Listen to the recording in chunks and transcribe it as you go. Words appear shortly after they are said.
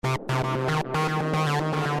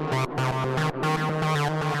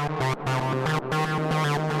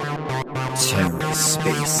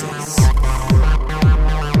TerraSpaces.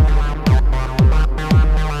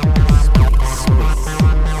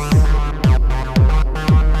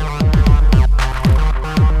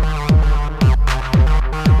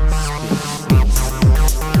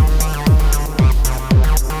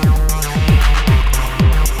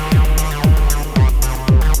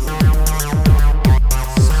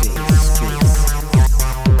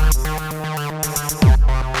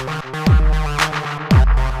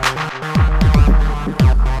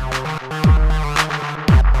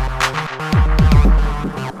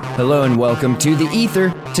 Hello and welcome to The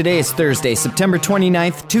Ether. Today is Thursday, September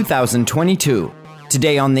 29th, 2022.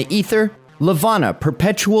 Today on The Ether, Levana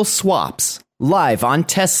Perpetual Swaps, live on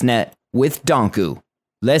Testnet with Danku.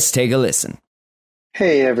 Let's take a listen.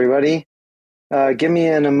 Hey everybody, give me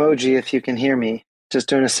an emoji if you can hear me. Just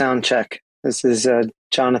doing a sound check. This is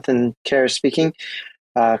Jonathan Kerr speaking,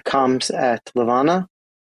 comms at Levana.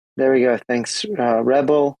 There we go, thanks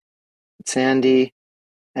Rebel, Sandy,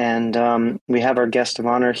 and we have our guest of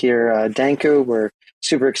honor here, Danku. We're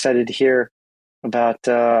super excited to hear about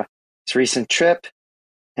his recent trip.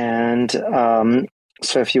 And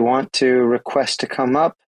so if you want to request to come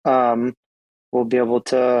up, we'll be able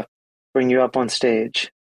to bring you up on stage.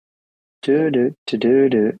 Okay,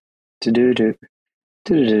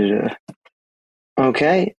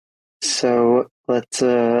 so let's,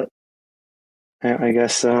 I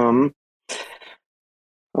guess, oh,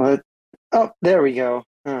 there we go.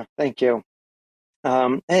 Thank you.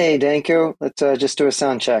 Hey, Danku, let's just do a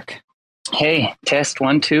sound check. Hey, test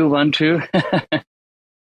 1 2 1 2.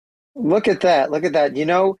 Look at that. You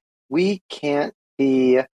know, we can't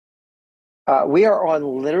be, we are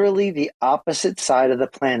on literally the opposite side of the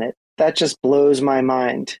planet. That just blows my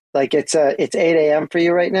mind. Like it's 8 a.m. for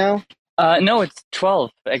you right now? No, it's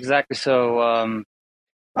 12 exactly. So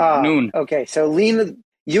noon. Okay, so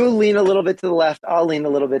you lean a little bit to the left, I'll lean a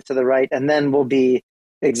little bit to the right, and then we'll be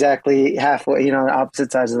exactly halfway, on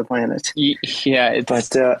opposite sides of the planet. Yeah,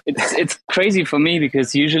 it's crazy for me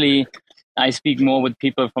because usually I speak more with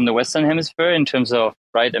people from the Western Hemisphere in terms of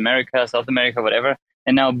America, South America, whatever.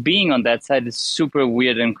 And now being on that side is super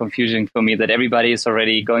weird and confusing for me that everybody is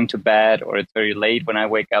already going to bed or it's very late when I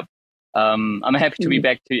wake up. I'm happy to be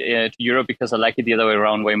back to Europe because I like it the other way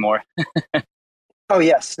around way more. Oh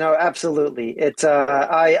yes, no, absolutely. It's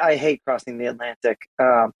I hate crossing the Atlantic,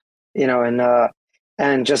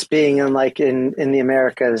 and just being in the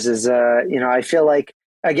Americas is I feel like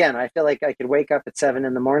I could wake up at 7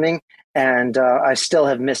 a.m. and I still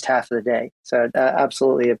have missed half of the day. So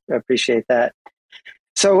absolutely appreciate that.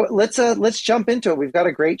 So let's jump into it. We've got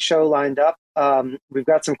a great show lined up. We've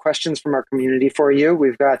got some questions from our community for you.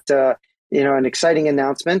 We've got an exciting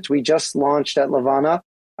announcement. We just launched at Levana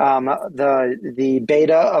the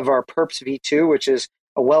beta of our Perps V2, which is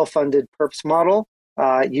a well-funded Perps model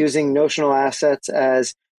using notional assets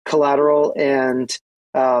as collateral and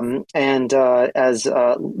as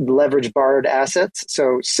leverage borrowed assets.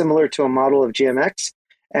 So similar to a model of GMX,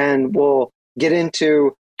 and we'll get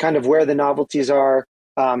into kind of where the novelties are,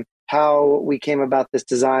 how we came about this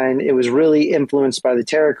design. It was really influenced by the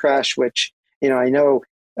Terra crash, which I know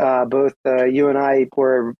both you and I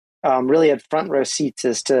were really had front row seats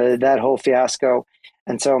as to that whole fiasco,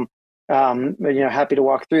 and so happy to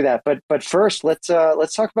walk through that. But first, let's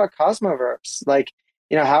talk about Cosmoverse.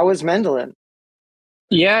 How is Mendelin?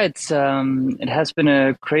 Yeah, it has been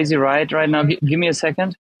a crazy ride right now. Give me a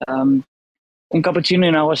second. Un cappuccino y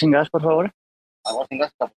una agua sin gas, por favor. Agua sin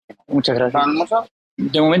gas, cappuccino. Muchas gracias. ¿Para almorzar?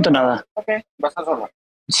 De momento nada. Okay, vas a solo.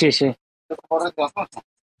 Sí.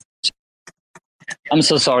 I'm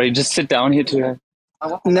so sorry. Just sit down here to.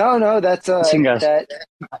 No, that's that.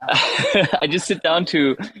 I just sit down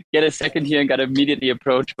to get a second here and got immediately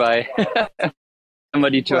approached by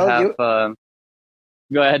somebody to have.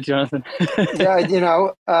 Go ahead, Jonathan. Yeah,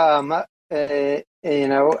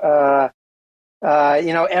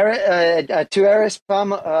 tu eres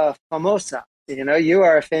famosa. You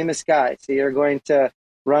are a famous guy, so you're going to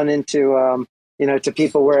run into to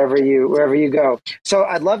people wherever you go. So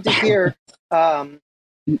I'd love to hear.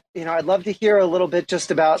 I'd love to hear a little bit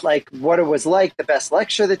just about what it was like, the best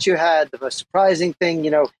lecture that you had, the most surprising thing.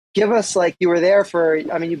 Give us you were there for.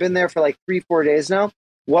 You've been there for 3-4 days now.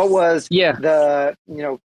 What was the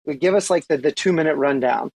give us the 2-minute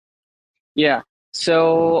rundown? Yeah.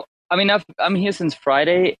 So I'm here since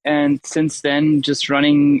Friday, and since then just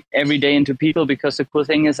running every day into people because the cool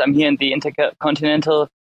thing is I'm here in the Intercontinental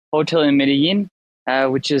Hotel in Medellin,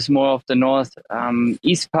 which is more of the north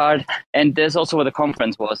east part, and there's also where the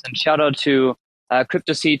conference was. And shout out to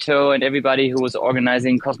Cryptocito and everybody who was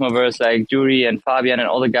organizing Cosmoverse, like Juri and Fabian and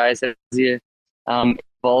all the guys that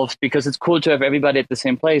involved, because it's cool to have everybody at the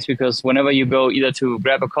same place, because whenever you go either to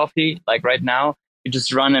grab a coffee, like right now, you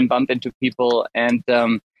just run and bump into people. And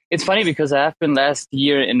it's funny because I have been last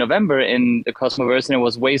year in November in the Cosmoverse, and it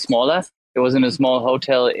was way smaller. It was in a small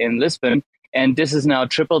hotel in Lisbon, and this is now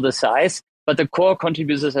triple the size. But the core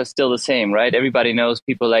contributors are still the same, right? Everybody knows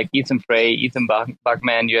people like Ethan Frey, Ethan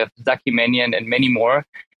Bachman, you have Zaki Menyan, and many more.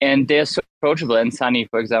 And they're so approachable. And Sunny,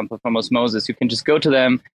 for example, from Osmosis, you can just go to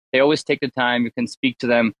them. They always take the time. You can speak to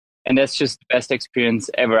them. And that's just the best experience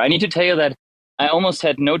ever. I need to tell you that I almost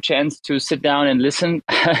had no chance to sit down and listen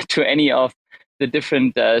to any of the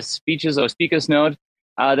different speeches or speakers note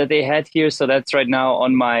that they had here. So that's right now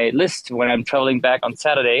on my list when I'm traveling back on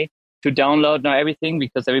Saturday, to download now everything,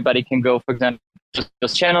 because everybody can go, for example,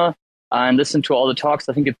 just channel and listen to all the talks.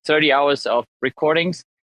 I think it's 30 hours of recordings.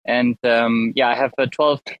 And I have a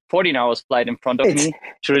 14 hours flight in front of me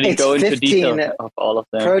to really go into detail of all of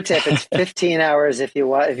them. Pro tip, it's 15 hours if you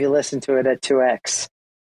listen to it at 2x.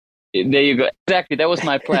 There you go. Exactly. That was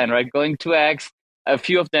my plan, right? Going 2x. A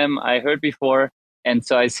few of them I heard before. And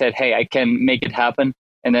so I said, hey, I can make it happen.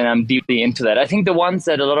 And then I'm deeply into that. I think the ones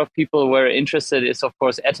that a lot of people were interested is, of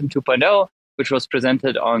course, Atom 2.0, which was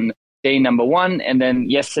presented on day number 1. And then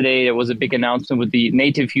yesterday, there was a big announcement with the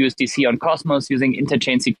native USDC on Cosmos using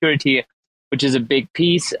interchain security, which is a big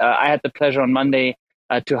piece. I had the pleasure on Monday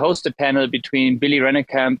to host a panel between Billy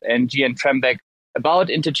Rennekamp and Gian Trembeck about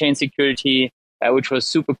interchain security, which was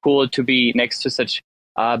super cool to be next to such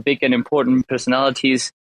big and important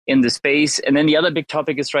personalities in the space. And then the other big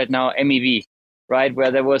topic is right now MEV. Right,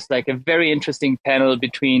 where there was like a very interesting panel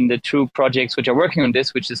between the two projects which are working on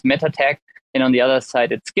this, which is MetaTech, and on the other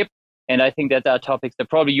side it's Skip. And I think that are topics that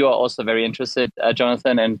probably you are also very interested,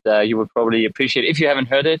 Jonathan, and you would probably appreciate. If you haven't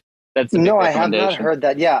heard it, that's a big I have not heard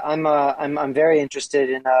that. Yeah, I'm very interested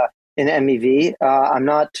in MEV. I'm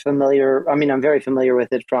not familiar. I mean, I'm very familiar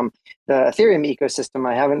with it from the Ethereum ecosystem.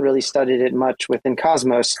 I haven't really studied it much within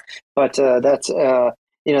Cosmos, but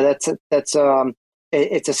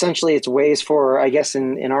it's essentially it's ways for, I guess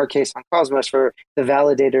in our case on Cosmos, for the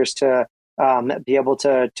validators to be able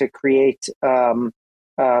to create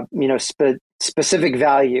specific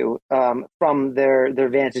value from their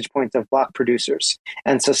vantage points of block producers,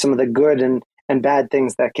 and so some of the good and bad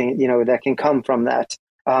things that can come from that,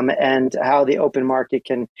 and how the open market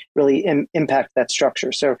can really impact that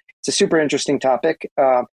structure. So it's a super interesting topic,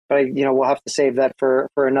 but we'll have to save that for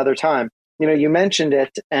another time. You mentioned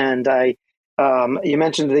it, and you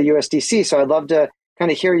mentioned the USDC, so I'd love to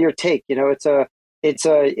kind of hear your take. It's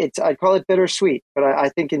I'd call it bittersweet, but I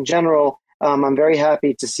think in general, I'm very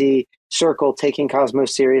happy to see Circle taking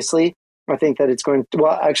Cosmos seriously. I think that it's going to,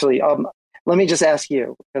 well, actually, let me just ask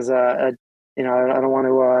you, because I don't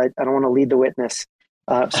want to lead the witness,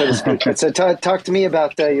 so to speak. But so talk to me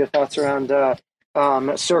about your thoughts around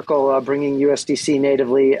Circle bringing USDC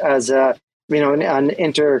natively as an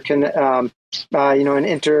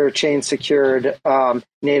interchain secured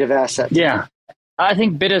native asset. Yeah, I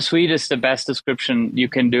think bittersweet is the best description you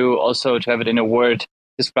can do, also to have it in a word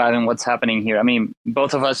describing what's happening here. I mean,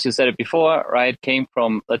 both of us, you said it before, right, came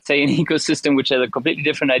from, let's say, an ecosystem which has a completely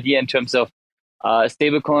different idea in terms of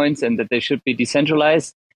stablecoins and that they should be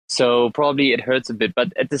decentralized. So probably it hurts a bit.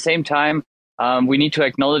 But at the same time, we need to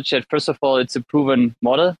acknowledge that, first of all, it's a proven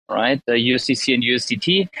model, right? The USDC and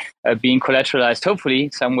USDT being collateralized,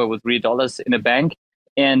 hopefully, somewhere with real dollars in a bank.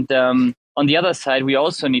 And on the other side, we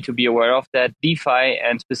also need to be aware of that DeFi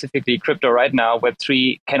and specifically crypto right now,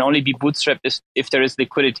 Web3, can only be bootstrapped if there is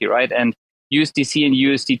liquidity, right? And USDC and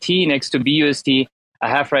USDT next to BUSD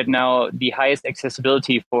have right now the highest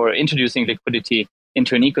accessibility for introducing liquidity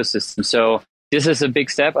into an ecosystem. So this is a big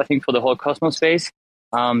step, I think, for the whole Cosmos space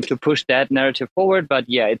to push that narrative forward. But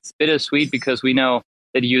yeah, it's bittersweet because we know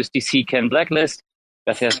that USDC can blacklist,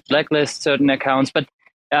 certain accounts. But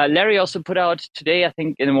Larry also put out today, I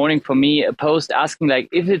think in the morning for me, a post asking like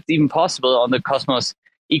if it's even possible on the Cosmos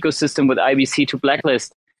ecosystem with IBC to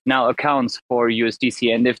blacklist now accounts for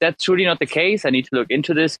USDC. And if that's truly not the case, I need to look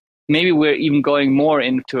into this. Maybe we're even going more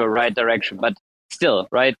into a right direction, but still,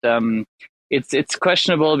 right? It's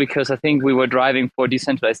questionable because I think we were driving for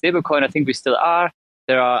decentralized stablecoin. I think we still are.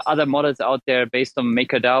 There are other models out there based on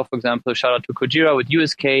MakerDAO, for example. Shout out to Kojira with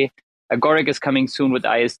USK. Agoric is coming soon with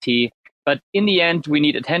IST. But in the end, we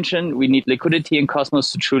need attention. We need liquidity in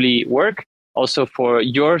Cosmos to truly work. Also for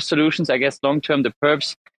your solutions, I guess, long-term, the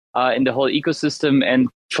perps in the whole ecosystem. And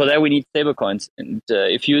for that, we need stablecoins. And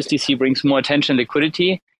if USDC brings more attention and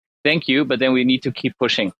liquidity, thank you. But then we need to keep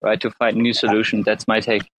pushing, right, to find a new solution. That's my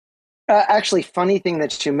take. Actually, funny thing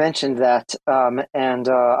that you mentioned that, and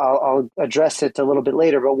I'll address it a little bit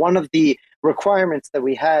later. But one of the requirements that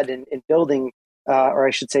we had in building, or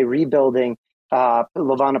I should say, rebuilding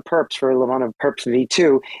Levana Perps for Levana Perps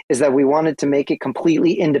V2 is that we wanted to make it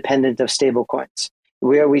completely independent of stablecoins.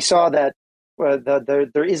 We saw that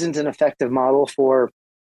there isn't an effective model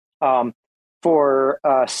um, for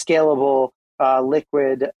scalable,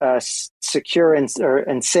 liquid, secure,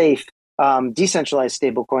 and safe decentralized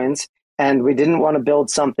stablecoins, and we didn't want to build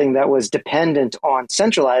something that was dependent on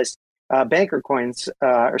centralized banker coins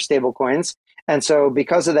or stable coins. And so,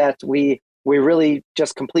 because of that, we really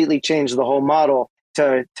just completely changed the whole model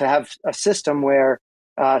to have a system where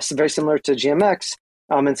very similar to GMX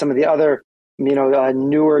and some of the other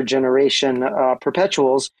newer generation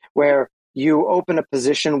perpetuals, where you open a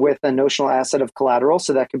position with a notional asset of collateral.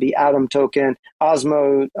 So that could be Atom token,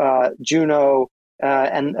 Osmo, Juno,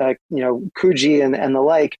 and Kuji and the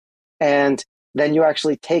like. And then you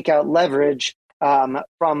actually take out leverage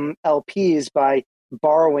from LPs by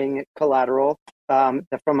borrowing collateral from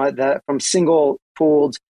single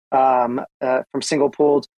pooled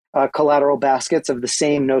collateral baskets of the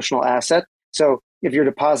same notional asset. So if you're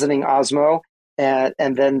depositing Osmo, and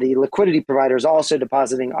then the liquidity provider is also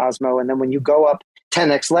depositing Osmo, and then when you go up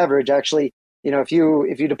 10x leverage, actually, if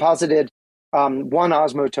you deposited one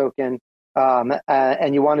Osmo token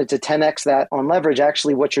and you wanted to 10x that on leverage,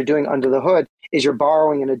 actually, what you're doing under the hood is you're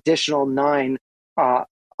borrowing an additional 9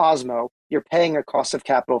 Osmo. You're paying a cost of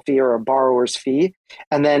capital fee or a borrower's fee,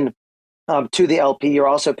 and then to the LP, you're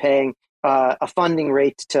also paying a funding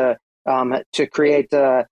rate to create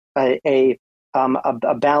a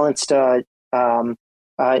balanced a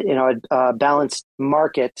balanced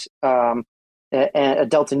market, a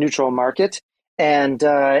delta neutral market, and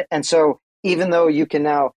so even though you can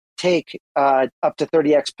now take up to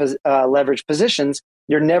 30x leverage positions,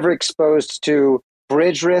 you're never exposed to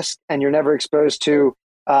bridge risk, and you're never exposed to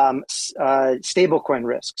stablecoin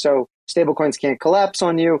risk. So stablecoins can't collapse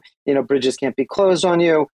on you. Bridges can't be closed on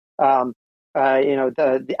you.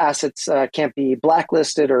 The assets can't be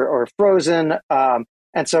blacklisted or frozen.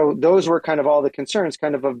 And so those were kind of all the concerns,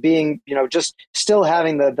 kind of being, just still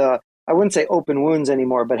having the I wouldn't say open wounds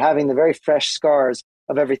anymore, but having the very fresh scars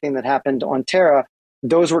of everything that happened on Terra.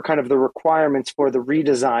 Those were kind of the requirements for the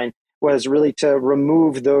redesign, was really to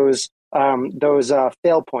remove those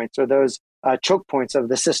fail points or those choke points of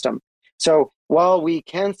the system. So while we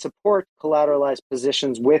can support collateralized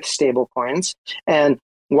positions with stablecoins, and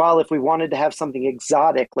while if we wanted to have something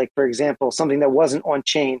exotic, like for example, something that wasn't on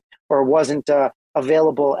chain or wasn't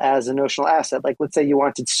available as a notional asset, like let's say you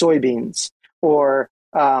wanted soybeans or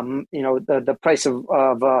the price of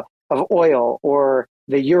oil or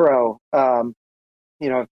the euro,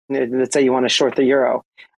 let's say you want to short the euro.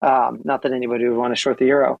 Not that anybody would want to short the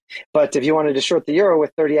euro, but if you wanted to short the euro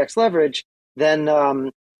with 30x leverage, then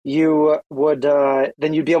you'd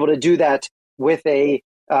be able to do that with a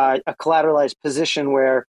collateralized position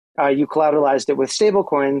where you collateralized it with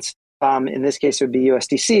stablecoins. In this case, it would be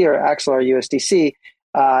USDC or Axelar USDC,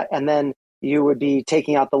 and then you would be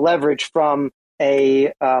taking out the leverage from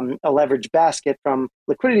a leverage basket from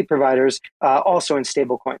liquidity providers, also in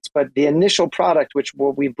stablecoins. But the initial product, which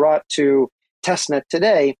what we brought to Testnet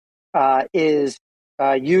today, uses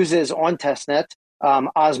on Testnet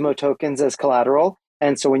Osmo tokens as collateral.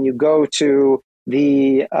 And so when you go to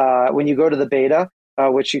the beta,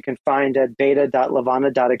 which you can find at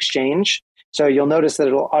beta.levana.exchange, so you'll notice that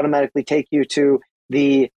it'll automatically take you to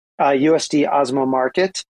the USD Osmo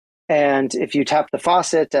market. And if you tap the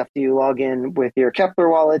faucet after you log in with your Kepler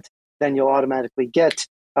wallet, then you'll automatically get,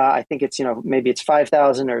 I think it's, maybe it's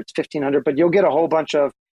 5,000 or it's 1,500, but you'll get a whole bunch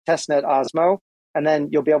of Testnet Osmo, and then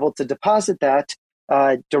you'll be able to deposit that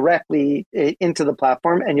directly into the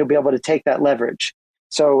platform, and you'll be able to take that leverage.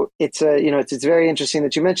 So it's it's very interesting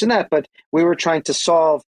that you mentioned that, but we were trying to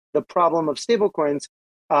solve the problem of stablecoins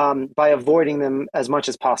by avoiding them as much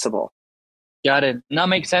as possible. Got it. That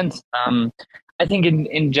makes sense. I think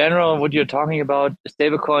in general, what you're talking about,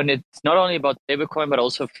 stablecoin, it's not only about stablecoin, but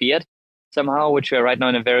also fiat somehow, which we're right now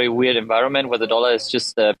in a very weird environment where the dollar is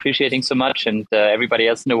just appreciating so much, and everybody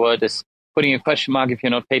else in the world is putting a question mark if you're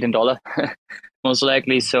not paid in dollar, most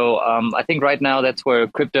likely. So I think right now that's where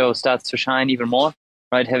crypto starts to shine even more,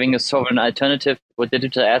 right? Having a sovereign alternative with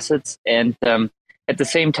digital assets. And at the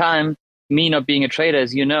same time, me not being a trader,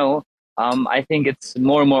 as you know, I think it's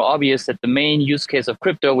more and more obvious that the main use case of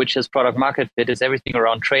crypto, which is product market fit, is everything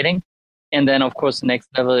around trading. And then, of course, the next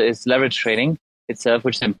level is leverage trading itself,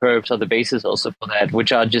 which then perps are the basis also for that,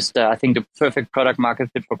 which are just, I think, the perfect product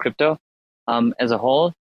market fit for crypto as a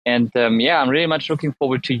whole. And I'm really much looking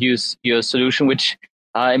forward to use your solution, which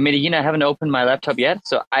In Medellin, I haven't opened my laptop yet,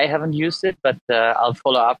 so I haven't used it, but I'll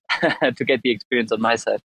follow up to get the experience on my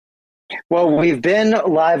side. Well, we've been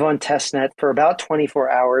live on Testnet for about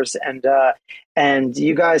 24 hours, and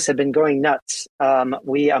you guys have been going nuts. I'm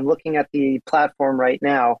looking at the platform right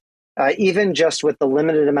now. Even just with the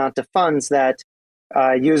limited amount of funds that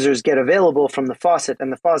users get available from the faucet,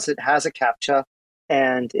 and the faucet has a captcha,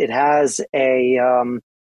 and it has and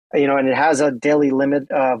it has a daily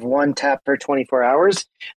limit of one tap per 24 hours.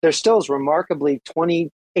 There still is remarkably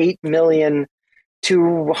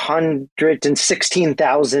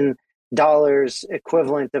 28,216,000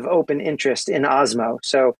 equivalent of open interest in Osmo.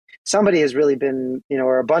 So somebody has really been,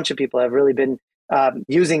 or a bunch of people have really been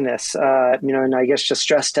using this, and I guess just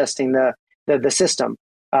stress testing the system.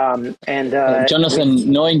 Jonathan,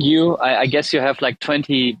 knowing you, I guess you have like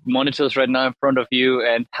 20 monitors right now in front of you,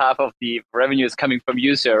 and half of the revenue is coming from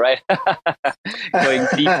you, sir, right? Going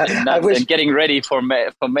deep and nuts and getting ready for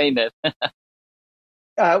mainnet.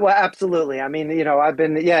 Well, absolutely. I mean, I've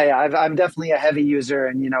been, I'm definitely a heavy user,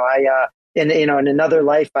 and in another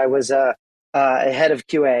life, I was a head of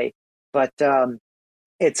QA, but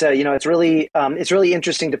it's really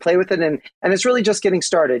interesting to play with it, and it's really just getting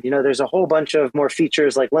started. There's a whole bunch of more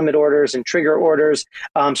features like limit orders and trigger orders.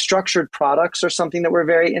 Structured products are something that we're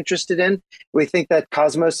very interested in. We think that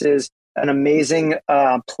Cosmos is an amazing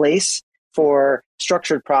place for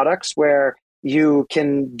structured products where you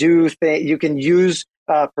can use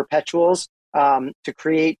perpetuals to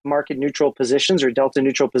create market neutral positions or delta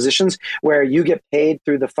neutral positions where you get paid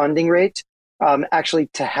through the funding rate actually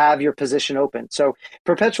to have your position open. So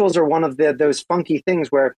perpetuals are one of those funky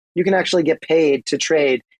things where you can actually get paid to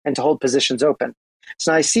trade and to hold positions open.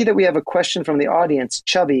 So I see that we have a question from the audience.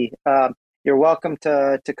 Chubby, you're welcome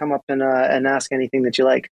to come up and ask anything that you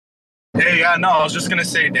like. Hey, I was just going to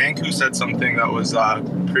say Danku said something that was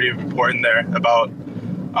pretty important there about,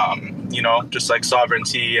 just like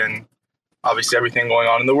sovereignty and obviously everything going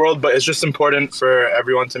on in the world. But it's just important for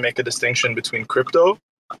everyone to make a distinction between crypto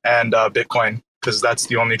and Bitcoin, because that's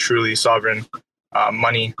the only truly sovereign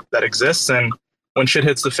money that exists. And when shit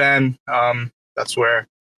hits the fan, that's where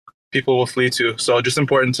people will flee to. So just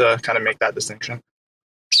important to kind of make that distinction.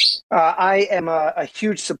 I am a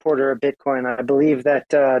huge supporter of Bitcoin. I believe that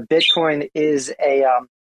Bitcoin is a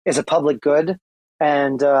public good,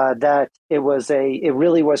 and that it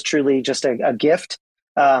really was truly just a gift.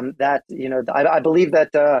 I believe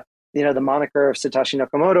that the moniker of Satoshi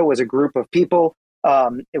Nakamoto was a group of people.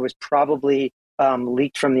 It was probably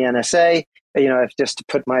leaked from the NSA. If just to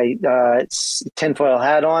put my tinfoil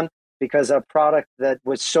hat on, because a product that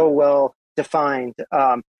was so well defined.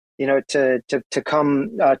 To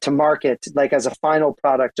come to market like as a final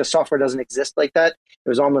product, just software doesn't exist like that. It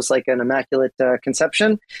was almost like an immaculate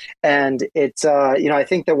conception, and it's I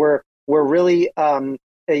think that we're really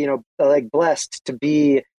like blessed to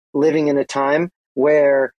be living in a time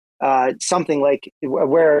where something like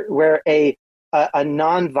where a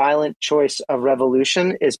non-violent choice of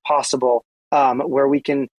revolution is possible, where we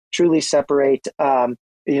can truly separate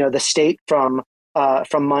the state from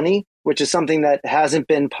money, which is something that hasn't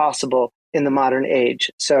been possible in the modern age.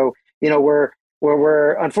 So, we're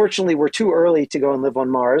unfortunately we're too early to go and live on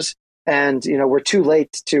Mars, and we're too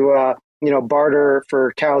late to barter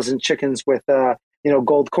for cows and chickens with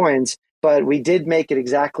gold coins. But we did make it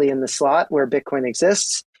exactly in the slot where Bitcoin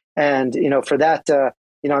exists, and for that,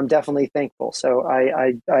 I'm definitely thankful. So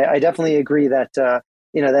I definitely agree that that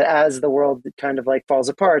as the world kind of like falls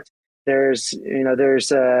apart, we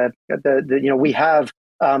have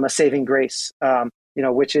a saving grace,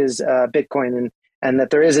 which is Bitcoin, and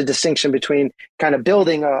that there is a distinction between kind of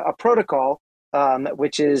building a protocol,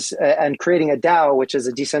 which is and creating a DAO, which is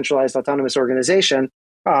a decentralized autonomous organization,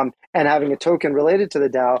 and having a token related to the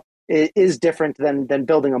DAO is different than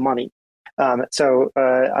building a money. So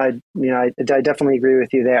I definitely agree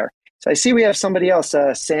with you there. So I see we have somebody else,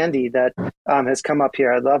 Sandy, that has come up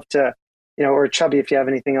here. I'd love to, or Chubby, if you have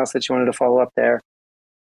anything else that you wanted to follow up there.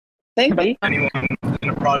 Thank you. Anyone in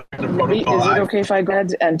a protocol? Is it okay if I go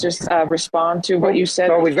ahead and just respond to what you said?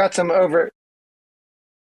 Oh, we've got some over.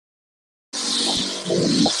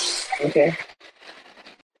 Okay.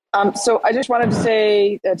 So I just wanted to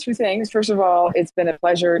say two things. First of all, it's been a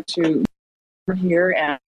pleasure to be here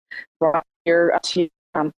and brought here to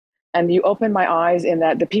and you opened my eyes in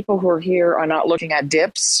that the people who are here are not looking at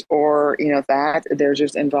dips or that they're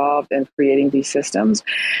just involved in creating these systems.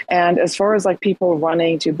 And as far as like people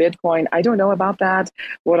running to Bitcoin, I don't know about that.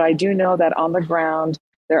 What I do know that on the ground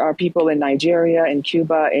there are people in Nigeria, in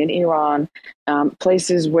Cuba, in Iran,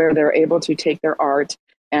 places where they're able to take their art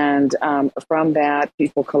And from that,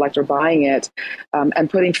 people collect are buying it and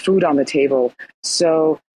putting food on the table.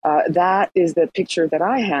 So that is the picture that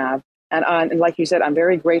I have. And like you said, I'm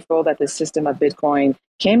very grateful that the system of Bitcoin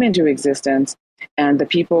came into existence, and the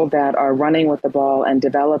people that are running with the ball and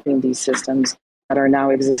developing these systems that are now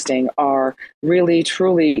existing are really,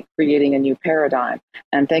 truly creating a new paradigm.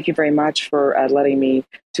 And thank you very much for letting me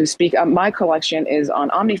to speak. My collection is on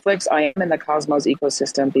OmniFlix. I am in the Cosmos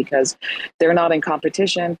ecosystem because they're not in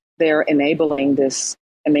competition. They're enabling this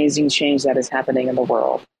amazing change that is happening in the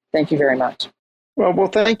world. Thank you very much. Well,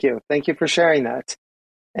 thank you. Thank you for sharing that.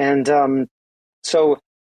 And so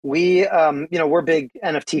we, we're big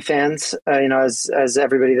NFT fans, as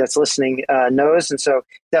everybody that's listening knows. And so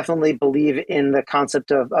definitely believe in the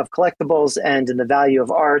concept of collectibles and in the value of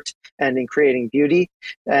art and in creating beauty.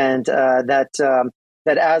 And that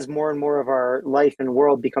as more and more of our life and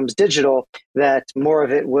world becomes digital, that more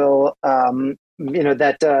of it will,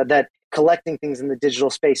 that collecting things in the digital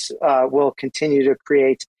space will continue to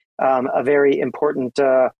create a very important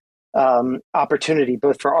opportunity,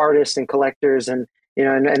 both for artists and collectors and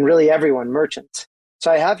really everyone, merchants.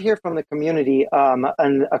 So I have here from the community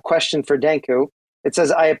a question for Danku. It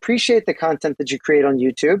says, I appreciate the content that you create on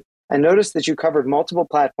YouTube. I noticed that you covered multiple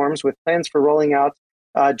platforms with plans for rolling out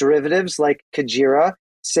derivatives like Kajira,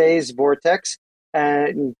 Says, Vortex,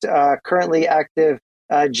 and currently active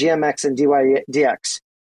GMX and DYDX.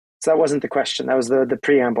 So that wasn't the question. That was the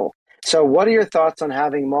preamble. So what are your thoughts on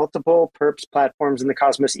having multiple perps platforms in the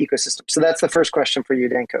Cosmos ecosystem? So that's the first question for you,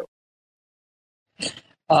 Danku.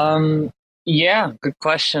 Yeah, good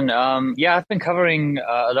question. I've been covering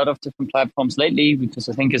a lot of different platforms lately because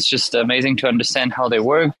I think it's just amazing to understand how they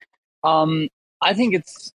work. I think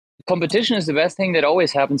competition is the best thing that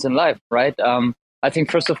always happens in life, right? I think,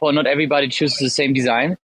 first of all, not everybody chooses the same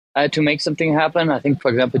design to make something happen. I think, for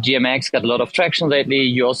example, GMX got a lot of traction lately.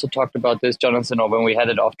 You also talked about this, Jonathan, or when we had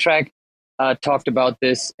it off track, talked about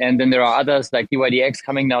this. And then there are others like DYDX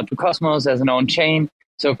coming now to Cosmos as an own chain.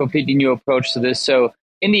 So a completely new approach to this. So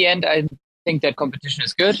in the end, I think that competition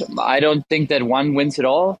is good. I don't think that one wins it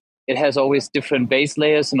all. It has always different base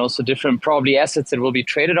layers and also different probably assets that will be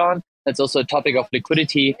traded on. That's also a topic of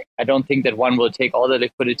liquidity. I don't think that one will take all the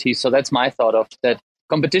liquidity. So that's my thought of that.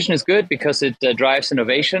 Competition is good because it drives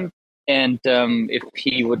innovation. And if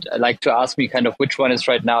he would like to ask me kind of which one is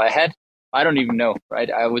right now ahead, I don't even know,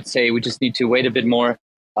 right? I would say we just need to wait a bit more,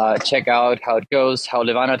 check out how it goes, how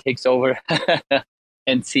Levana takes over,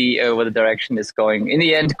 and see where the direction is going. In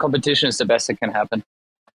the end, competition is the best that can happen.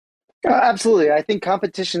 Absolutely. I think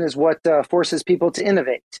competition is what forces people to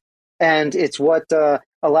innovate. And it's what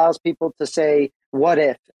allows people to say, what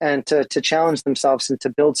if, and to challenge themselves and to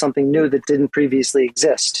build something new that didn't previously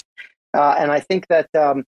exist. And I think that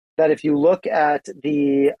if you look at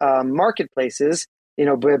the marketplaces,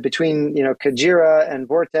 between, Kajira and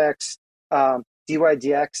Vortex,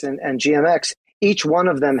 DYDX and GMX, each one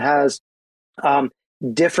of them has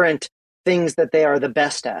different things that they are the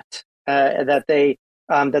best at, that they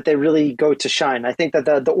really go to shine. I think that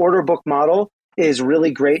the order book model is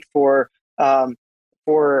really great for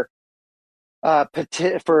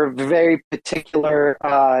very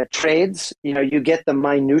particular trades. You get the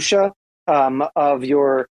minutia of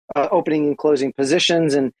your opening and closing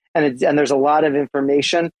positions, and there's a lot of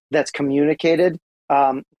information that's communicated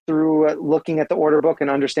through looking at the order book and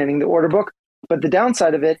understanding the order book. But the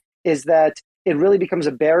downside of it is that it really becomes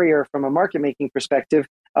a barrier from a market making perspective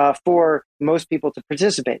for most people to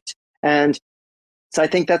participate. And so I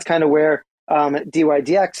think that's kind of where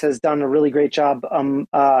DYDX has done a really great job, in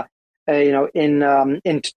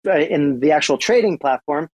the actual trading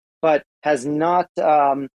platform, but has not,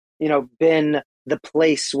 been the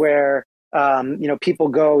place where people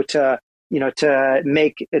go to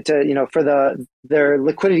make it for their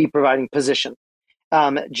liquidity providing position.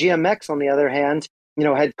 GMX, on the other hand,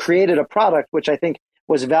 had created a product which I think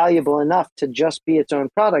was valuable enough to just be its own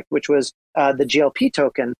product, which was the GLP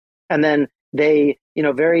token. And then they,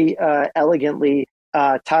 very elegantly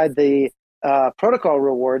tied the protocol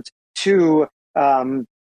rewards to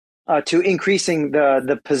increasing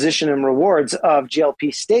the position and rewards of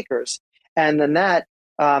GLP stakers. And then that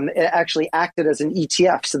it actually acted as an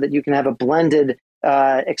ETF so that you can have a blended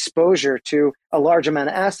exposure to a large amount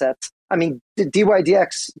of assets. I mean,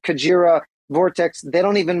 DYDX, Kajira, Vortex, they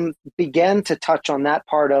don't even begin to touch on that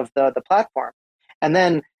part of the platform. And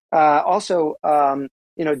then also,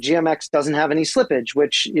 GMX doesn't have any slippage,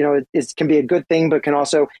 which, can be a good thing, but can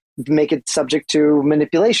also make it subject to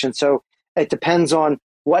manipulation. So it depends on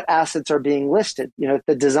what assets are being listed.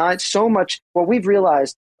 The design, so much, what we've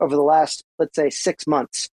realized over the last, let's say, 6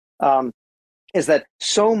 months, is that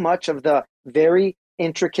so much of the very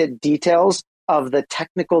intricate details of the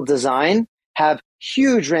technical design have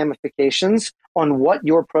huge ramifications on what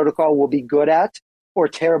your protocol will be good at or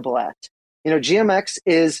terrible at. GMX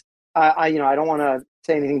is, I don't want to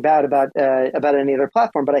say anything bad about any other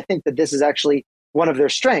platform, but I think that this is actually one of their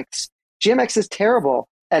strengths. GMX is terrible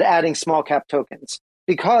at adding small cap tokens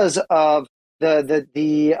because of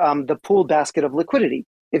the pooled basket of liquidity.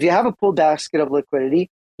 If you have a pooled basket of liquidity,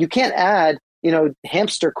 you can't add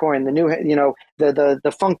hamster coin, the new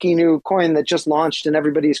the funky new coin that just launched and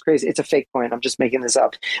everybody's crazy. It's a fake coin. I'm just making this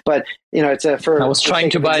up, but it's a for. I was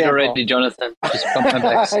trying to buy it already, Jonathan. Just bump my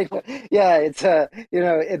backs. Yeah, it's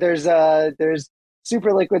there's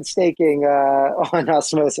super liquid staking on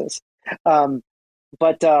Osmosis,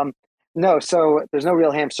 but no. So there's no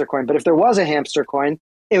real hamster coin. But if there was a hamster coin,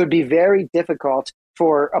 it would be very difficult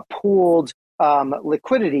for a pooled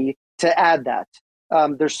liquidity to add that.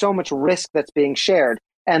 There's so much risk that's being shared,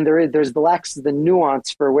 and there's lacks the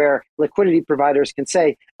nuance for where liquidity providers can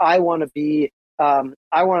say, I want to be,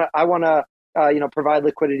 I want to provide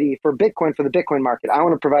liquidity for Bitcoin for the Bitcoin market. I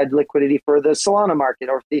want to provide liquidity for the Solana market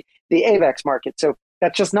or the AVAX market. So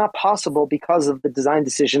that's just not possible because of the design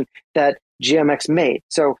decision that GMX made.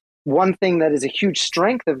 So one thing that is a huge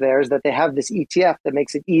strength of theirs is that they have this ETF that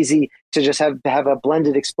makes it easy to just have a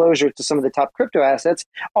blended exposure to some of the top crypto assets.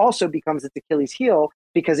 Also becomes its Achilles heel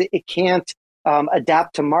because it can't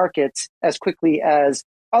adapt to markets as quickly as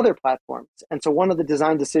other platforms. And so one of the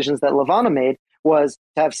design decisions that Levana made was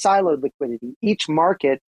to have siloed liquidity. Each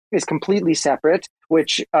market is completely separate,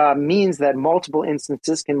 which means that multiple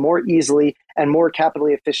instances can more easily and more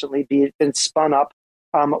capitally efficiently be spun up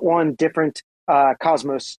on different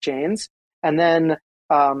Cosmos chains, and then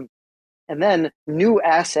new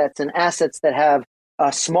assets and assets that have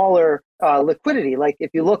smaller liquidity. Like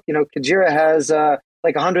if you look, Kajira has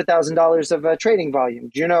like $100,000 of trading volume.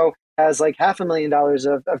 Juno has like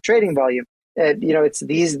 $500,000 of trading volume. It's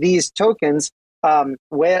these tokens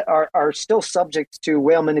are still subject to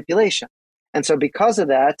whale manipulation, and so because of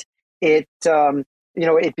that, it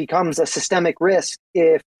becomes a systemic risk.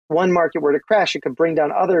 If one market were to crash, it could bring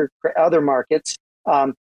down other markets,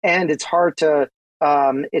 and it's hard to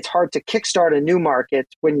kickstart a new market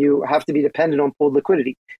when you have to be dependent on pooled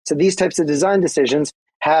liquidity. So these types of design decisions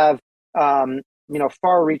have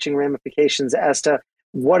far-reaching ramifications as to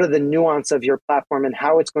what are the nuance of your platform and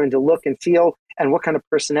how it's going to look and feel, and what kind of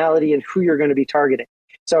personality and who you're going to be targeting.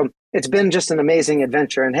 So it's been just an amazing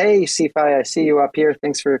adventure. And hey, CFI, I see you up here.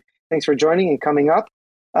 Thanks for joining and coming up.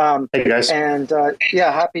 Hey guys. And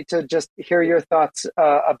happy to just hear your thoughts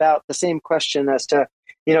about the same question as to,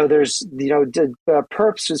 there's,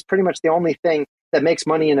 perps is pretty much the only thing that makes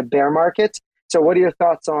money in a bear market. So what are your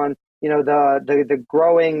thoughts on, the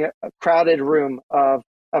growing crowded room of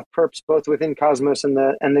perps, both within Cosmos and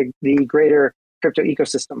the greater crypto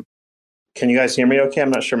ecosystem? Can you guys hear me okay? I'm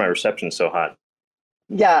not sure my reception's so hot.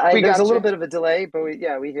 Yeah, there's a little bit of a delay, but we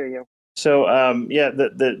hear you. So,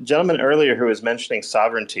 the gentleman earlier who was mentioning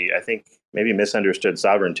sovereignty, I think maybe misunderstood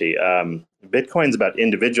sovereignty. Bitcoin's about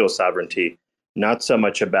individual sovereignty, not so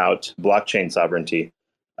much about blockchain sovereignty.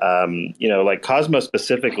 Like Cosmos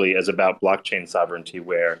specifically is about blockchain sovereignty,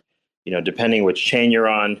 where, depending which chain you're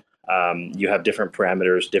on, you have different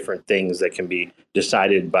parameters, different things that can be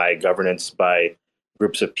decided by governance, by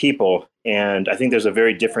groups of people. And I think there's a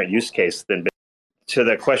very different use case than to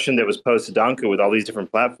the question that was posed to Danku with all these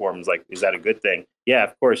different platforms, like, is that a good thing? Yeah,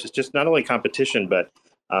 of course. It's just not only competition, but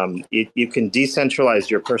you can decentralize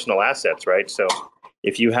your personal assets, right? So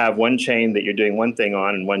if you have one chain that you're doing one thing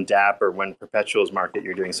on, and one DApp or one Perpetuals market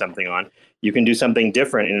you're doing something on, you can do something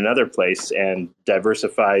different in another place and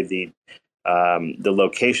diversify the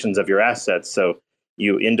locations of your assets. So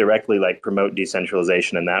you indirectly promote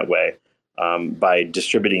decentralization in that way. By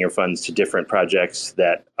distributing your funds to different projects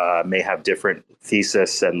that may have different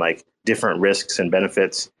thesis and different risks and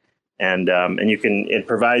benefits, and it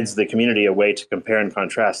provides the community a way to compare and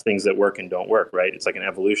contrast things that work and don't work. Right? It's like an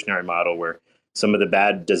evolutionary model where some of the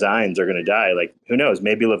bad designs are going to die. Like, who knows?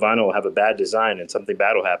 Maybe Levana will have a bad design and something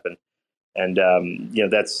bad will happen, and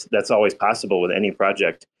that's always possible with any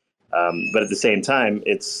project. But at the same time,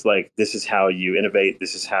 it's like, this is how you innovate.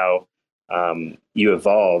 This is how you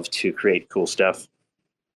evolve to create cool stuff.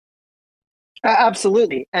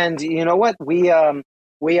 Absolutely. And you know what? We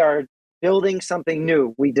are building something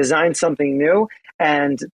new. We designed something new.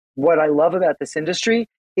 And what I love about this industry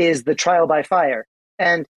is the trial by fire.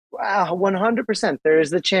 And 100%, there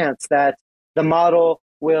is the chance that the model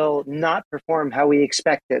will not perform how we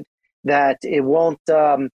expected, that it won't,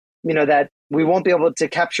 that we won't be able to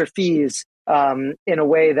capture fees in a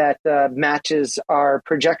way that matches our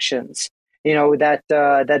projections. That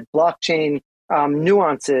blockchain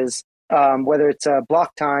nuances, whether it's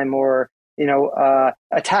block time or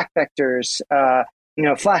attack vectors,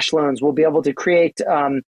 flash loans. We'll be able to create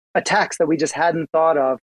attacks that we just hadn't thought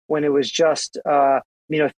of when it was just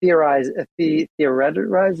theorizing.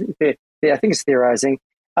 I think it's theorizing,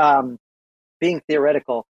 being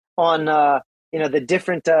theoretical on the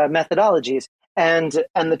different methodologies, and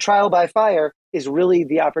the trial by fire is really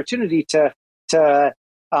the opportunity to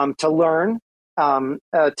learn from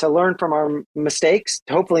our mistakes,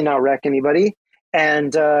 to hopefully not wreck anybody,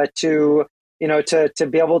 and to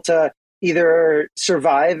be able to either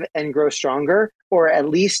survive and grow stronger, or at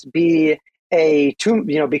least be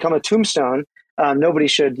become a tombstone. Nobody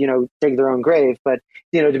should dig their own grave, but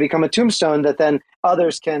to become a tombstone that then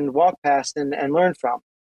others can walk past and learn from.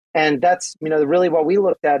 And that's really what we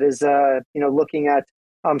looked at is looking at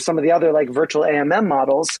some of the other like virtual AMM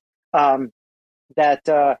models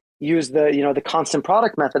that use the constant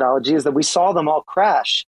product methodologies, that we saw them all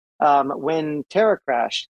crash when Terra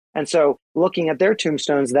crashed. And so looking at their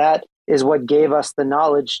tombstones, that is what gave us the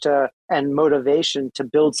knowledge and motivation to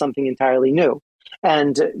build something entirely new.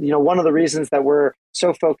 And one of the reasons that we're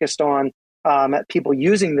so focused on people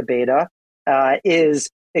using the beta is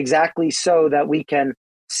exactly so that we can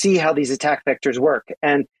see how these attack vectors work.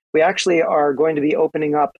 And we actually are going to be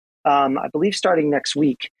opening up, I believe starting next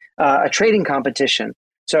week, a trading competition.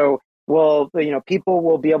 So people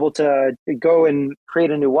will be able to go and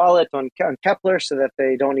create a new wallet on Kepler so that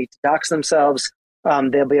they don't need to dox themselves.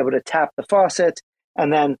 They'll be able to tap the faucet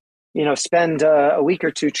and then spend a week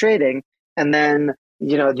or two trading, and then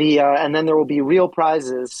and then there will be real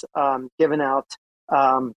prizes given out,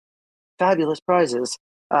 fabulous prizes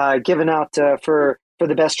given out for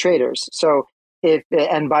the best traders. So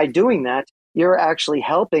and by doing that, you're actually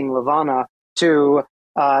helping Levana to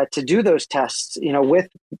do those tests, with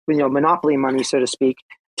monopoly money, so to speak,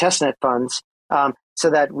 testnet funds, so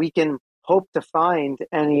that we can hope to find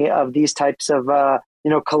any of these types of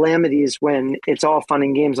calamities when it's all fun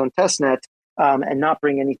and games on testnet, and not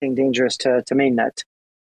bring anything dangerous to mainnet.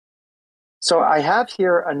 So I have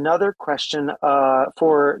here another question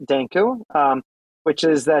for Danku, which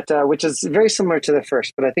is very similar to the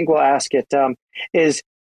first, but I think we'll ask it. I'm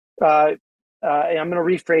going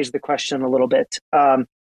to rephrase the question a little bit.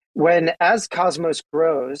 As Cosmos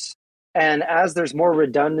grows and as there's more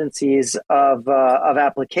redundancies of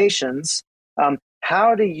applications,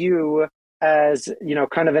 how do you, as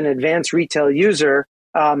kind of an advanced retail user,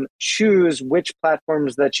 choose which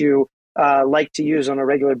platforms that you like to use on a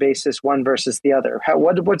regular basis, one versus the other?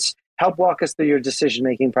 Help walk us through your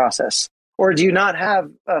decision-making process. Or do you not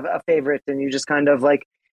have a favorite and you just kind of like,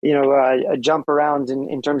 jump around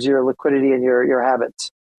in terms of your liquidity and your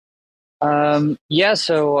habits? I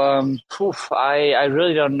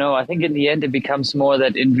really don't know. I think in the end, it becomes more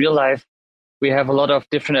that in real life, we have a lot of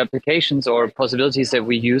different applications or possibilities that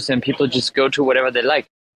we use, and people just go to whatever they like.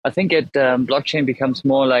 I think blockchain becomes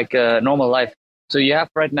more like a normal life. So you have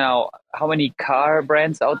right now how many car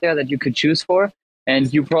brands out there that you could choose for,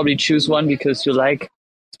 and you probably choose one because you like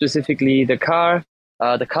specifically the car,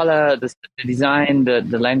 the color, the design, the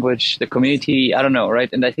language, the community. I don't know,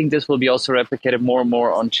 right? And I think this will be also replicated more and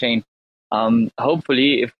more on chain.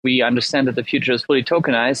 Hopefully, if we understand that the future is fully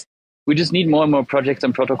tokenized, we just need more and more projects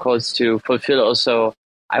and protocols to fulfill also,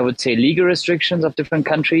 I would say, legal restrictions of different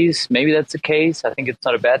countries. Maybe that's the case. I think it's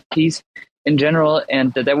not a bad piece in general,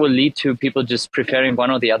 and that will lead to people just preferring one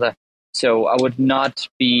or the other. So I would not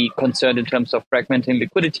be concerned in terms of fragmenting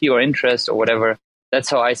liquidity or interest or whatever. That's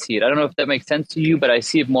how I see it. I don't know if that makes sense to you, but I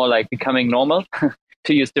see it more like becoming normal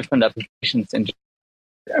to use different applications in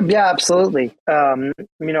general. Yeah, absolutely. To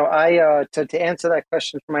answer that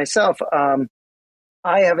question for myself,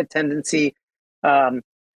 I have a tendency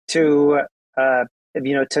to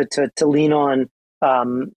lean on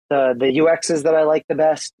the UXs that I like the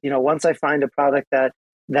best. Once I find a product that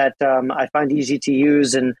I find easy to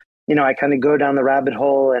use, and I kind of go down the rabbit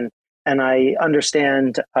hole and I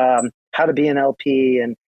understand how to be an LP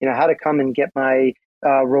and how to come and get my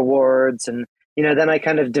rewards, and then I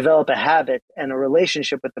kind of develop a habit and a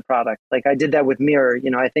relationship with the product. Like I did that with Mirror.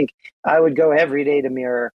 I think I would go every day to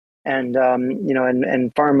Mirror and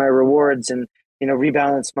and farm my rewards and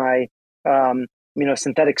rebalance my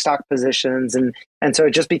synthetic stock positions, and so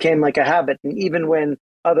it just became like a habit. And even when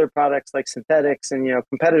other products like synthetics and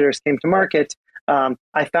competitors came to market,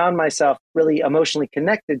 I found myself really emotionally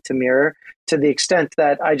connected to Mirror to the extent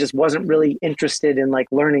that I just wasn't really interested in like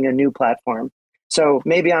learning a new platform. So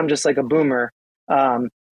maybe I'm just like a boomer,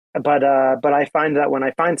 but I find that when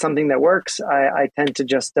I find something that works, I tend to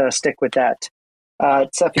just stick with that.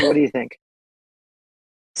 Sefi, what do you think?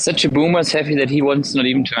 Such a boomer, Sefi, that he wants not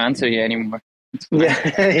even to answer here anymore. Yeah,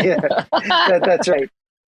 yeah, that's right.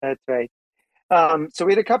 That's right. So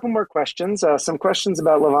we had a couple more questions. Some questions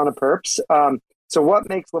about Levana Perps. So what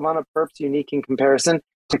makes Levana Perps unique in comparison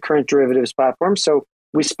to current derivatives platforms? So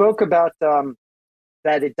we spoke about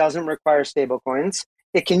that it doesn't require stablecoins.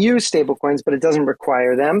 It can use stablecoins, but it doesn't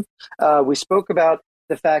require them. We spoke about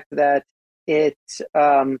the fact that it's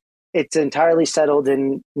entirely settled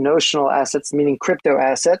in notional assets, meaning crypto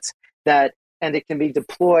assets, and it can be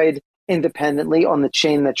deployed independently on the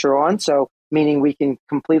chain that you're on. So meaning we can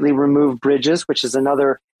completely remove bridges, which is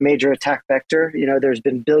another major attack vector. There's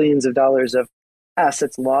been billions of dollars of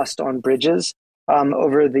assets lost on bridges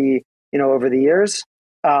over the years.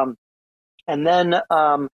 And then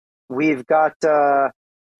we've got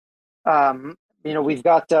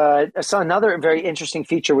another very interesting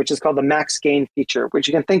feature, which is called the max gain feature, which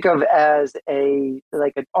you can think of as an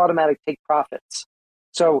automatic take profits.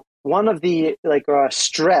 So one of the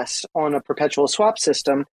stress on a perpetual swap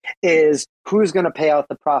system is who's going to pay out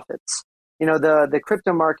the profits. The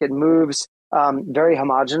crypto market moves very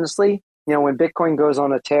homogenously. When Bitcoin goes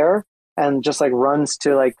on a tear and just runs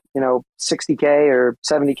to 60K or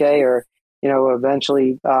 70K or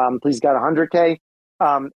eventually please got 100K,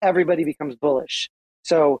 everybody becomes bullish.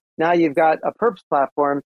 So now you've got a perps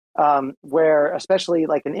platform where, especially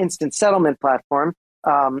an instant settlement platform,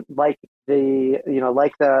 like the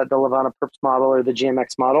Levana perps model or the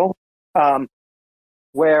GMX model,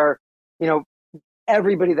 where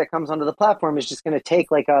everybody that comes onto the platform is just going to take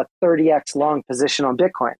a 30x long position on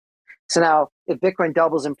Bitcoin. So now if Bitcoin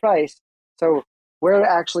doubles in price, so where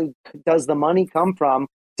actually does the money come from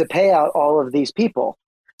to pay out all of these people?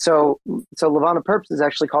 So Levana perps is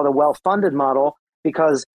actually called a well-funded model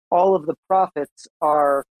because all of the profits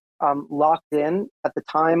are locked in at the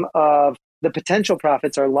time of the potential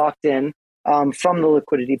profits are locked in from the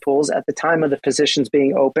liquidity pools at the time of the positions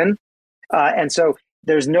being open. And so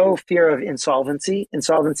there's no fear of insolvency.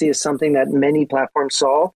 Insolvency is something that many platforms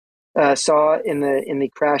saw in the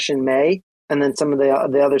crash in May, and then some of the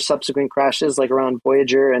other subsequent crashes around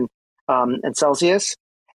Voyager and Celsius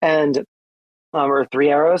and or Three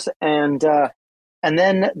Arrows, and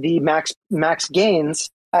then the max gains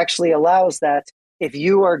actually allows that if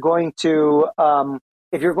you're going to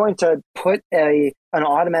put an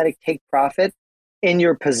automatic take profit in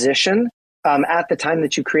your position at the time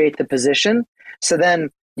that you create the position, so then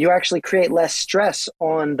you actually create less stress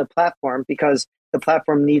on the platform because the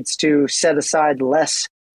platform needs to set aside less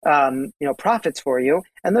profits for you.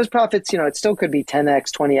 And those profits, it still could be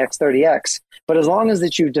 10x, 20x, 30x. But as long as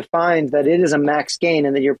that you've defined that it is a max gain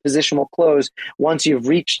and that your position will close once you've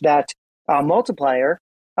reached that multiplier,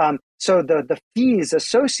 so the fees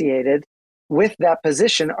associated with that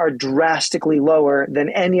position are drastically lower than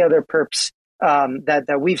any other perps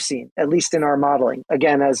that we've seen, at least in our modeling.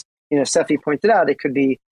 Again, as Sefi pointed out, it could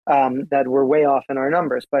be that we're way off in our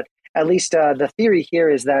numbers, but at least the theory here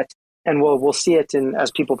is that, and we'll see it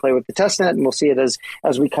as people play with the testnet, and we'll see it as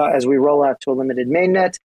we roll out to a limited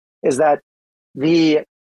mainnet, is that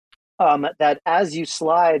that as you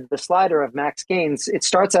slide the slider of max gains, it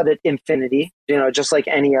starts out at infinity, just like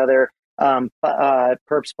any other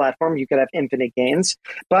perps platform, you could have infinite gains.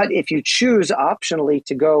 But if you choose optionally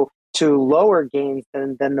to go to lower gains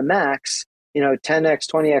than the max, 10x,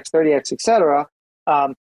 20x, 30x, etc.,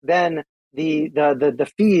 then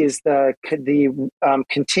the fees, the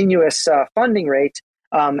continuous funding rate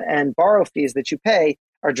and borrow fees that you pay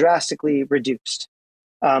are drastically reduced.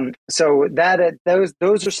 So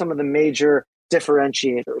those are some of the major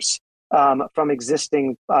differentiators from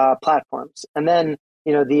existing platforms. And then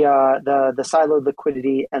the siloed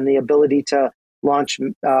liquidity and the ability to launch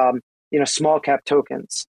small cap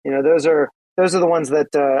tokens. Those are the ones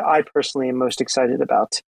that I personally am most excited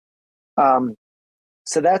about.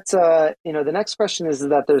 So that's the next question is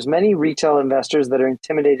that there's many retail investors that are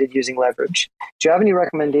intimidated using leverage. Do you have any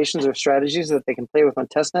recommendations or strategies that they can play with on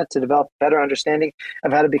Testnet to develop better understanding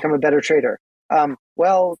of how to become a better trader?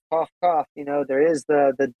 Well, cough, cough. There is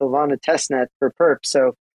the Levana Testnet for perp,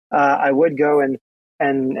 so I would go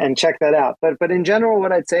and check that out. But in general,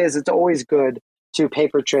 what I'd say is it's always good to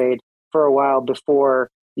paper trade for a while before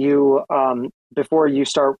you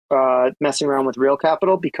start messing around with real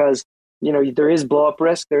capital, because there is blow up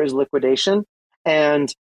risk, there is liquidation,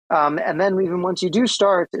 and then even once you do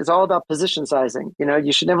start, it's all about position sizing.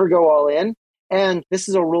 You should never go all in. And this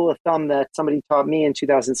is a rule of thumb that somebody taught me in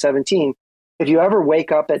 2017. If you ever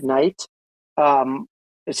wake up at night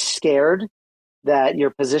scared that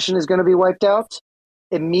your position is going to be wiped out,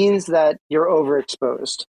 it means that you're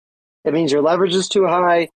overexposed. It means your leverage is too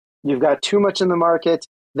high. You've got too much in the market.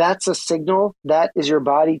 That's a signal. That is your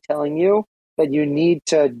body telling you that you need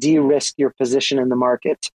to de-risk your position in the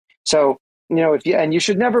market. So, you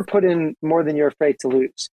should never put in more than you're afraid to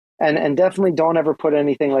lose. And definitely don't ever put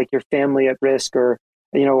anything like your family at risk, or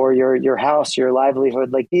or your house, your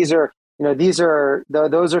livelihood. Like those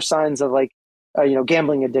are signs of like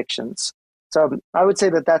gambling addictions. So I would say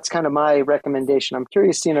that that's kind of my recommendation. I'm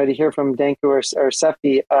curious, to hear from Danku or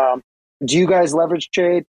Sefi. Do you guys leverage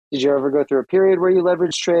trade? Did you ever go through a period where you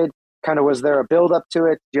leverage trade? Kind of, was there a build up to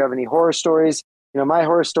it? Do you have any horror stories? My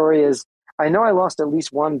horror story is, I know I lost at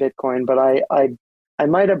least one Bitcoin, but I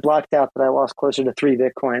might have blocked out that I lost closer to 3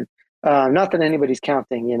 Bitcoin. Not that anybody's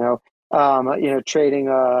counting, trading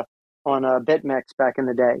on a BitMEX back in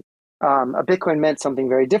the day. A Bitcoin meant something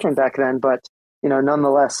very different back then, but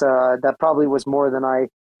nonetheless, that probably was more than I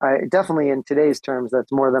definitely in today's terms,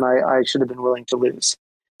 that's more than I should have been willing to lose.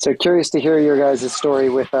 So curious to hear your guys' story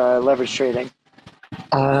with leverage trading.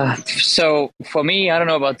 So for me, I don't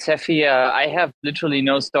know about Sefi. I have literally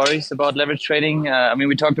no stories about leverage trading.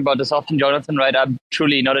 We talked about this often, Jonathan, right? I'm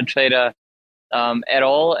truly not a trader at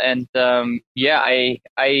all. And I,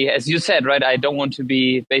 as you said, right, I don't want to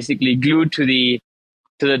be basically glued to the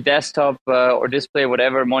desktop or display,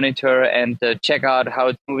 whatever, monitor, and check out how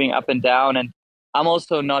it's moving up and down. And I'm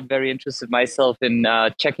also not very interested myself in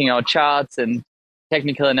checking out charts and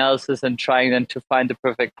technical analysis and trying then to find the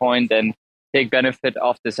perfect point and take benefit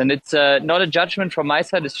of this. And it's not a judgment from my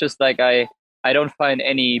side. It's just like I don't find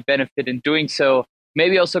any benefit in doing so.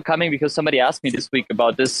 Maybe also coming because somebody asked me this week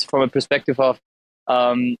about this from a perspective of,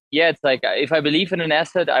 it's like if I believe in an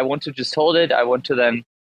asset, I want to just hold it. I want to then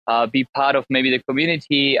be part of maybe the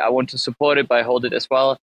community. I want to support it by hold it as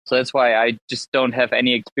well. So that's why I just don't have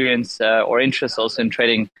any experience or interest also in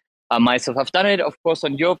trading myself. I've done it, of course,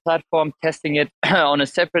 on your platform, testing it on a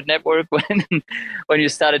separate network when you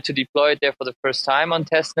started to deploy it there for the first time on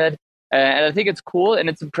Testnet. And I think it's cool and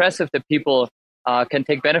it's impressive that people can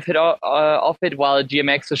take benefit of it, while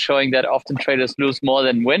GMX is showing that often traders lose more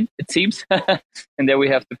than win, it seems. And there we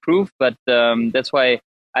have the proof. But that's why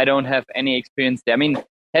I don't have any experience there.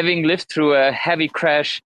 Having lived through a heavy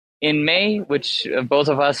crash in May, which both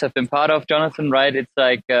of us have been part of, Jonathan, right? It's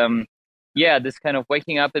like, this kind of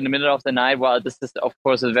waking up in the middle of the night, while this is, of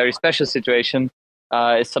course, a very special situation,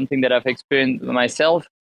 is something that I've experienced myself.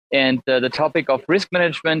 And the topic of risk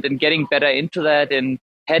management and getting better into that and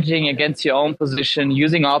hedging against your own position,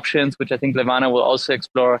 using options, which I think Levana will also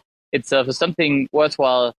explore, it's something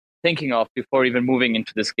worthwhile thinking of before even moving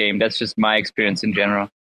into this game. That's just my experience in general.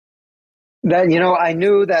 That, I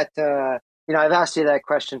knew that, I've asked you that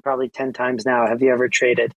question probably 10 times now. Have you ever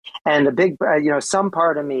traded? And a big, some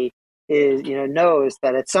part of me is, knows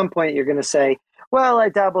that at some point you're going to say, well, I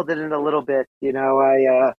dabbled in it a little bit,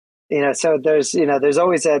 so there's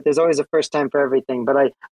always a first time for everything.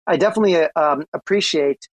 But I definitely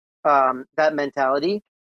appreciate that mentality.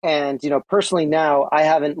 And, personally now I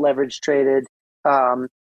haven't leverage traded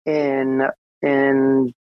in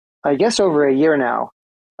I guess over a year now.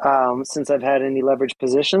 Since I've had any leverage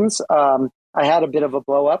positions. I had a bit of a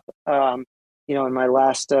blow up, in my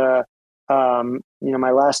last,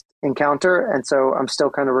 my last encounter. And so I'm still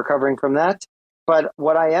kind of recovering from that. But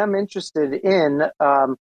what I am interested in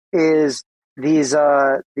is these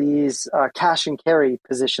cash and carry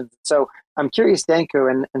positions. So I'm curious, Danku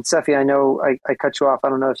and Sefi, I know I cut you off. I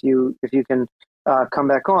don't know if you can come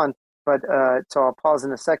back on. But so I'll pause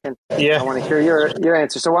in a second. Yeah. I want to hear your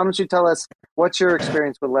answer. So why don't you tell us what's your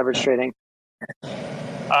experience with leverage trading?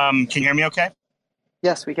 Can you hear me okay?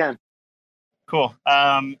 Yes, we can. Cool.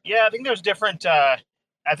 I think there's different, I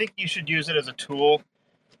think you should use it as a tool.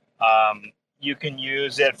 You can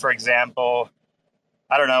use it, for example,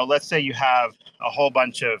 I don't know, let's say you have a whole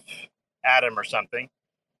bunch of Atom or something,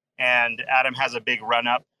 and Atom has a big run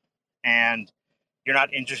up, and you're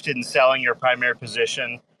not interested in selling your primary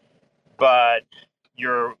position, but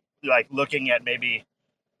you're like looking at maybe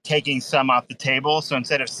taking some off the table. So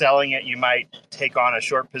instead of selling it, you might take on a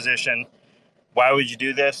short position. Why would you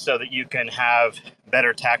do this? So that you can have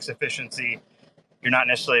better tax efficiency. You're not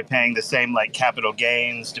necessarily paying the same like capital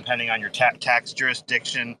gains depending on your tax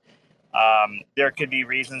jurisdiction. There could be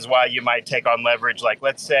reasons why you might take on leverage. Like,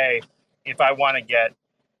 let's say if I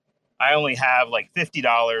only have like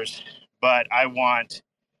 $50, but I want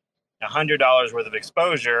 $100 worth of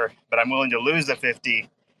exposure, but I'm willing to lose the 50,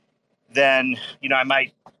 then, I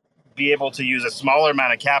might be able to use a smaller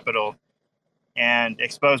amount of capital and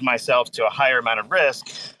expose myself to a higher amount of risk.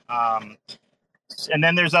 And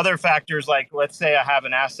then there's other factors, like let's say I have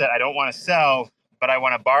an asset I don't want to sell, but I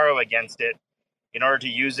want to borrow against it in order to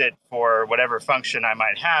use it for whatever function I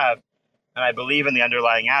might have. And I believe in the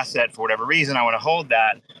underlying asset for whatever reason. I want to hold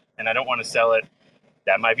that and I don't want to sell it.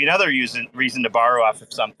 that might be another reason to borrow off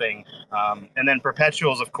of something. And then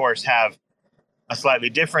perpetuals, of course, have a slightly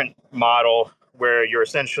different model where you're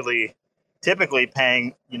essentially typically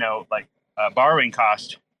paying, like a borrowing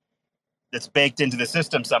cost that's baked into the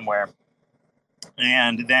system somewhere.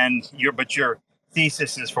 And then your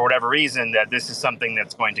thesis is, for whatever reason, that this is something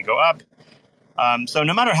that's going to go up. So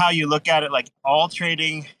no matter how you look at it, like all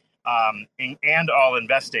trading and all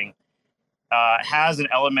investing has an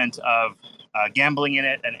element of gambling in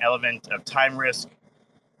it, an element of time risk,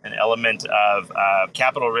 an element of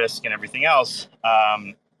capital risk, and everything else.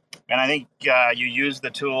 And I think you use the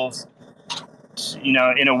tools,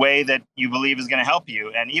 in a way that you believe is going to help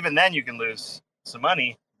you. And even then you can lose some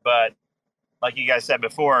money. But like you guys said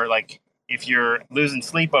before, like if you're losing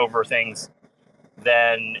sleep over things,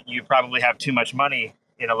 then you probably have too much money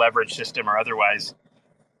in a leverage system or otherwise.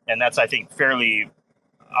 And that's, I think, fairly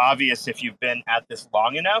obvious if you've been at this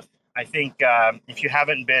long enough. I think if you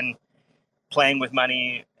haven't been playing with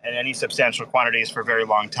money in any substantial quantities for a very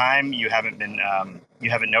long time, you haven't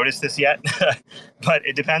noticed this yet. But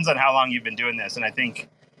it depends on how long you've been doing this. And I think,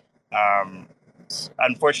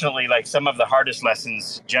 unfortunately, like some of the hardest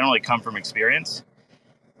lessons generally come from experience.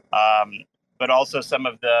 But also some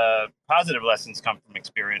of the positive lessons come from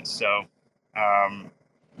experience. So,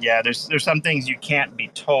 there's some things you can't be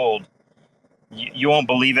told. You won't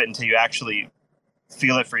believe it until you actually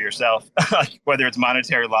feel it for yourself, whether it's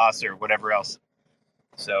monetary loss or whatever else.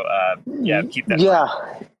 So, keep that. Yeah,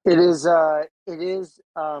 it is.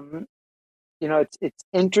 It's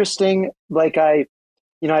interesting. Like I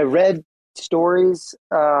read stories.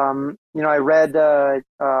 I read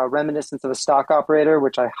Reminiscence of a Stock Operator,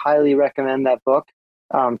 which I highly recommend that book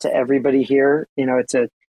to everybody here.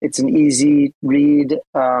 It's an easy read.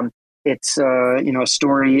 It's a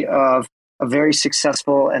story of a very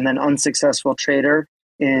successful and then unsuccessful trader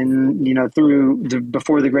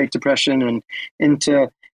before the Great Depression and into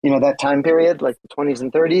that time period, like the 20s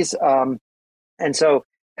and 30s. And so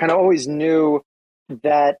kind of always knew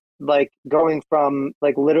that, like, going from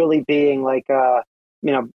like literally being like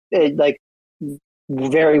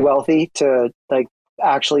very wealthy to like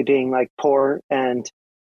actually being like poor and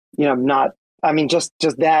not, I mean, just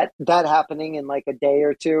that happening in like a day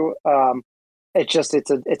or two.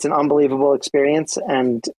 It's an unbelievable experience,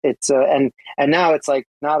 and and now it's like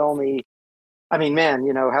not only, I mean, man,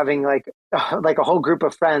 having like a whole group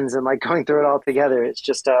of friends and like going through it all together.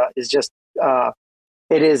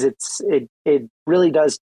 It really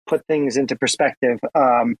does put things into perspective.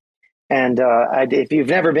 If you've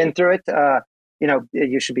never been through it,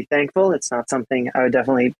 you should be thankful. It's not something I would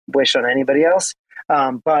definitely wish on anybody else.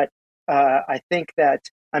 But I think that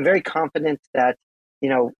I'm very confident that,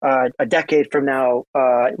 a decade from now,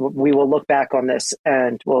 we will look back on this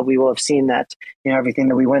and we will have seen that, everything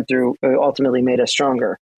that we went through ultimately made us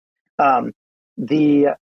stronger. Something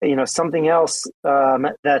else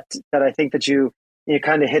that I think that you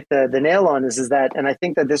kind of hit the nail on is that, and I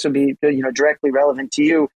think that this would be, directly relevant to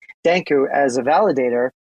you, Danku, as a validator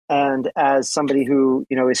and as somebody who,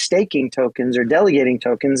 is staking tokens or delegating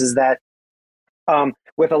tokens, is that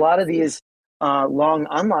with a lot of these long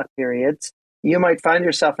unlock periods, you might find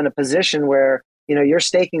yourself in a position where, you're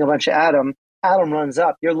staking a bunch of Atom runs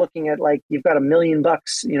up. You're looking at like, you've got $1 million,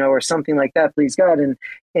 or something like that, please God,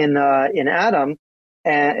 in Atom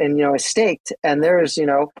and is staked. And there's,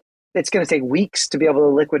 it's going to take weeks to be able to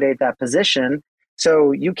liquidate that position.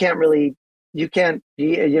 So you can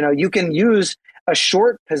use a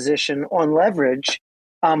short position on leverage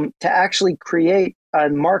to actually create a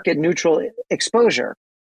market neutral exposure.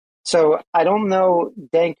 So I don't know,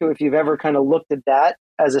 Danku, if you've ever kind of looked at that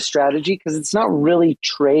as a strategy, because it's not really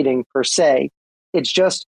trading per se. It's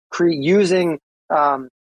just using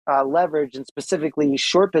leverage, and specifically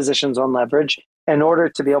short positions on leverage, in order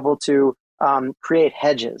to be able to create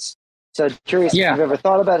hedges. So curious if you've ever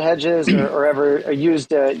thought about hedges or ever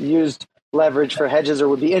used leverage for hedges, or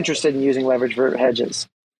would be interested in using leverage for hedges.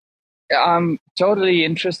 I'm totally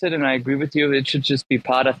interested, and I agree with you. It should just be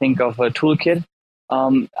part, I think, of a toolkit.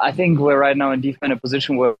 I think we're right now in DeFi in a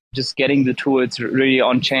position where just getting the tools really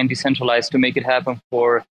on-chain, decentralized, to make it happen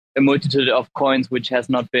for a multitude of coins, which has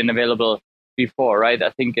not been available before, right? I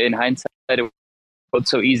think in hindsight, it was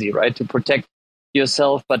so easy, right, to protect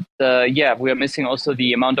yourself. But we are missing also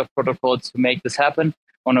the amount of protocols to make this happen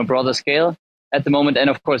on a broader scale at the moment. And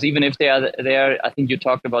of course, even if they are there, I think you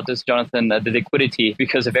talked about this, Jonathan, the liquidity,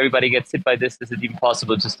 because if everybody gets hit by this, is it even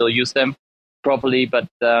possible to still use them properly? But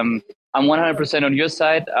I'm 100% on your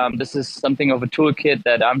side. This is something of a toolkit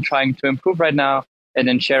that I'm trying to improve right now, and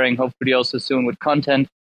then sharing hopefully also soon with content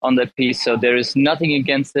on that piece. So there is nothing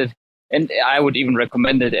against it. and I would even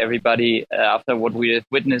recommend it everybody after what we have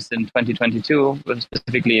witnessed in 2022,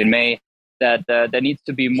 specifically in May, that there needs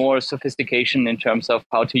to be more sophistication in terms of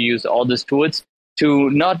how to use all these tools to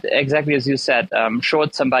not exactly as you said,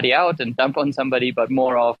 short somebody out and dump on somebody, but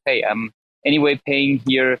more of, hey, I'm anyway paying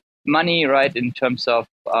here money, right, in terms of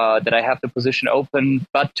that I have the position open,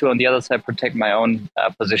 but to on the other side protect my own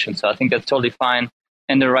position. So I think that's totally fine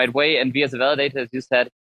and the right way. And we as a validator, as you said,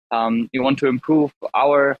 we want to improve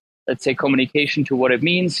our, let's say, communication to what it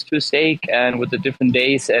means to stake and with the different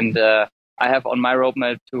days. And I have on my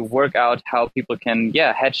roadmap to work out how people can,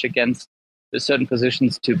 hedge against the certain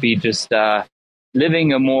positions to be just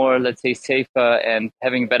living a more, let's say, safer and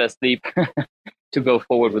having better sleep to go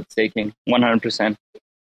forward with staking 100%.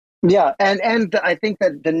 Yeah, and I think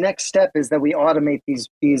that the next step is that we automate these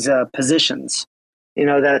positions. You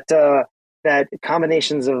know, that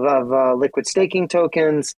combinations of liquid staking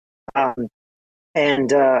tokens, and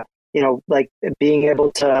like being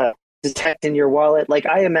able to detect in your wallet. Like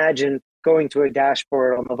I imagine going to a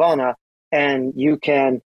dashboard on Levana, and you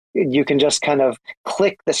can just kind of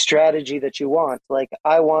click the strategy that you want. Like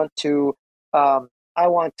I want to farm.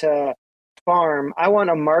 I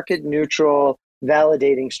want a market neutral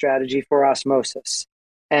validating strategy for osmosis,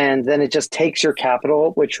 and then it just takes your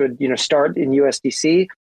capital, which would start in USDC,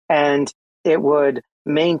 and it would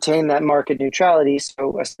maintain that market neutrality.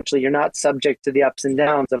 So essentially, you're not subject to the ups and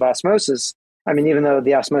downs of osmosis. I mean, even though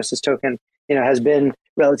the osmosis token has been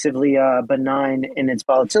relatively benign in its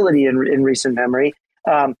volatility in recent memory,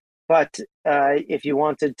 but if you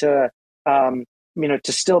wanted to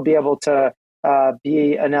to still be able to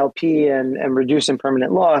be an LP and reduce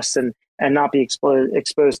impermanent loss and not be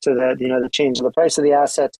exposed to the change of the price of the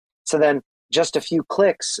asset. So then just a few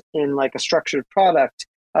clicks in like a structured product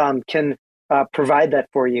can provide that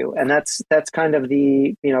for you. And that's kind of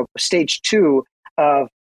the, stage 2 of,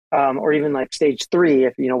 or even like stage 3,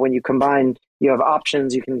 if, when you combine, you have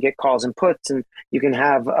options, you can get calls and puts, and you can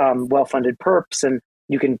have well-funded perps, and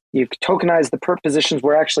you can tokenize the perp positions.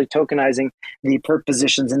 We're actually tokenizing the perp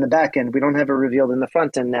positions in the back end. We don't have it revealed in the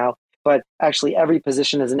front end now, but actually every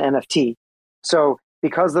position is an NFT. So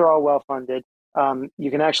because they're all well-funded,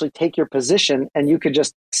 you can actually take your position and you could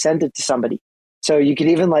just send it to somebody. So you could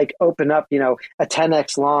even like open up, a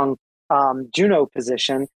 10x long Juno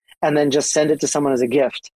position and then just send it to someone as a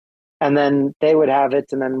gift. And then they would have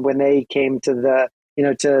it. And then when they came to the,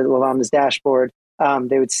 to Levana's dashboard,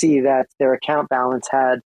 they would see that their account balance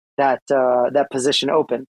had that position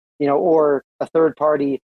open, or a third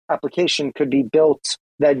party application could be built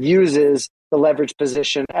that uses the leverage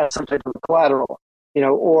position as some type of collateral,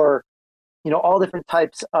 or, all different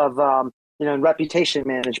types of, reputation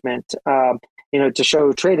management, to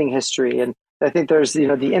show trading history. And I think there's, the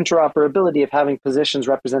interoperability of having positions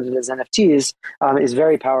represented as NFTs is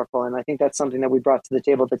very powerful. And I think that's something that we brought to the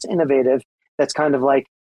table that's innovative. That's kind of like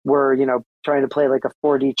we're, trying to play like a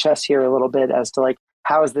 4D chess here a little bit as to like,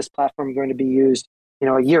 how is this platform going to be used,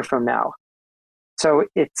 a year from now? So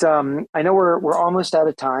it's, I know we're almost out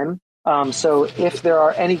of time. So if there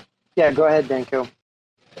are any, go ahead, Danku.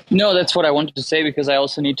 No, that's what I wanted to say, because I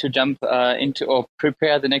also need to jump into or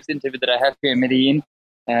prepare the next interview that I have here in Medellin.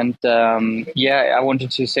 And I wanted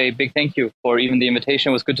to say a big thank you for even the invitation.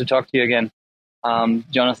 It was good to talk to you again,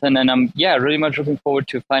 Jonathan. And I'm really much looking forward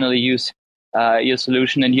to finally use your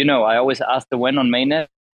solution. And I always ask the when on mainnet,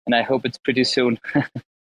 and I hope it's pretty soon.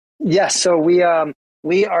 Yes, so we are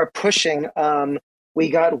pushing. We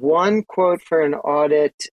got one quote for an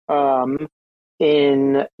audit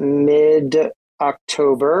in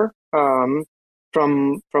mid-October from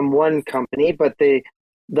one company, but the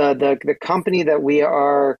company that we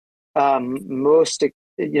are most,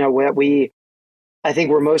 I think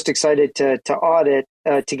we're most excited to audit,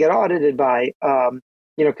 to get audited by,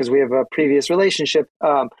 because we have a previous relationship.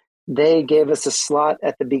 They gave us a slot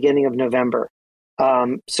at the beginning of November.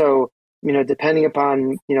 So, depending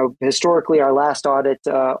upon, historically our last audit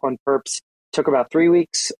on perps took about 3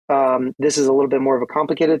 weeks. This is a little bit more of a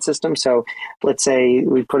complicated system. So let's say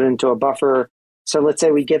we put it into a buffer. So let's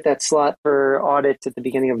say we get that slot for audit at the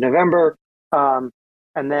beginning of November. And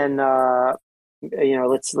then, let's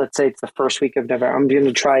say it's the first week of November. I'm going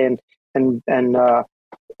to try and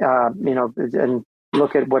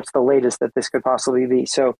look at what's the latest that this could possibly be.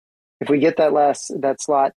 So if we get that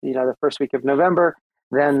slot, the first week of November,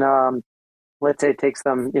 then let's say it takes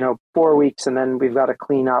them, 4 weeks, and then we've got to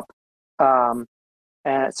clean up. And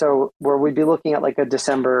so where we'd be looking at like a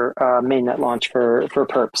December mainnet launch for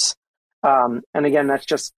perps. And again, that's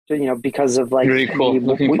just, because of like really cool.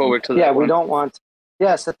 Looking forward to that. Yeah, we don't want.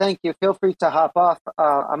 Yeah, so thank you. Feel free to hop off.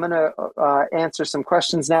 I'm going to answer some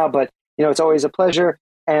questions now, but it's always a pleasure.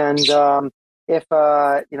 And if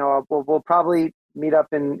we'll probably meet up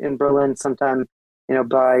in Berlin sometime,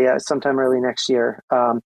 by sometime early next year.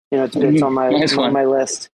 It's on my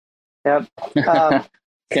list. Yep.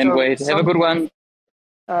 Can't wait. Have a good one.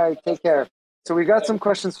 All right, take care. So we got some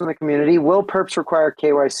questions from the community. Will perps require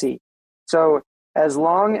KYC? So as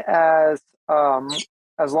long as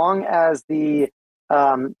the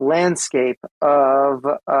landscape of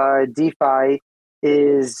DeFi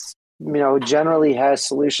is generally has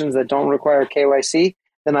solutions that don't require KYC,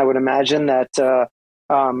 then I would imagine that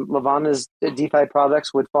Levana's DeFi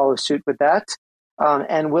products would follow suit with that.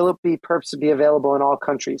 And will it be perps to be available in all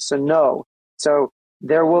countries? So no. So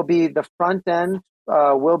there will be the front end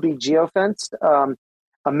will be geofenced.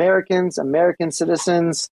 American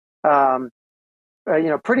citizens,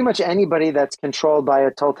 pretty much anybody that's controlled by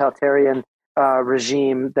a totalitarian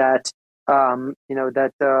regime that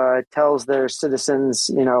tells their citizens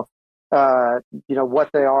what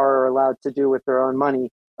they are allowed to do with their own money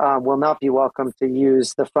will not be welcome to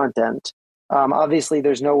use the front end. Obviously,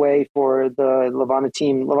 there's no way for the Levana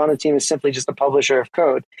team. Levana team is simply just a publisher of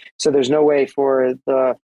code, so there's no way for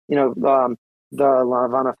the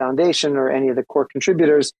Levana Foundation or any of the core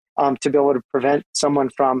contributors to be able to prevent someone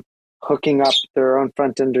from hooking up their own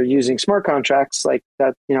front end or using smart contracts like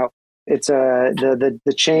that. It's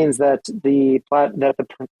the chains that the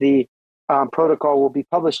protocol will be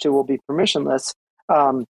published to will be permissionless,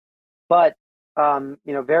 but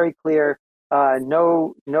very clear.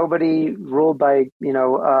 Nobody ruled by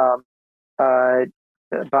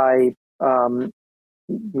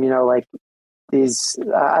like these.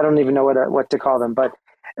 I don't even know what to call them, but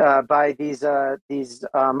by these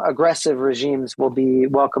aggressive regimes will be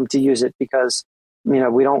welcome to use it because we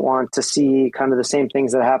don't want to see kind of the same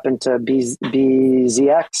things that happened to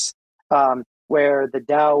BZX, where the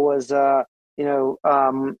DAO was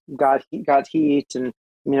got heat and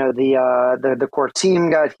the core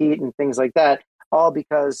team got heat and things like that, all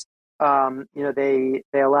because they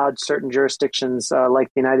allowed certain jurisdictions like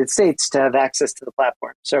the United States to have access to the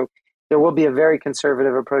platform. So there will be a very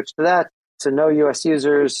conservative approach to that. So no U.S.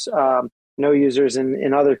 users, no users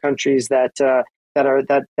in other countries that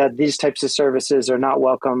these types of services are not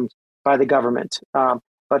welcomed by the government.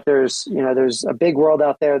 But there's a big world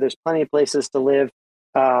out there. There's plenty of places to live.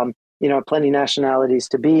 Plenty of nationalities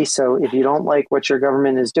to be. So if you don't like what your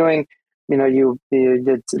government is doing, there's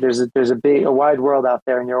a wide world out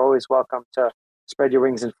there, and you're always welcome to spread your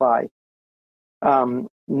wings and fly.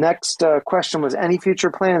 Next question was, any future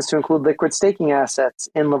plans to include liquid staking assets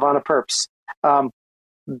in Levana perps?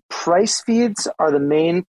 Price feeds are the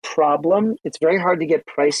main problem. It's very hard to get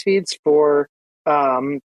price feeds for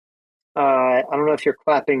I don't know if you're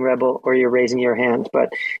clapping, Rebel, or you're raising your hand,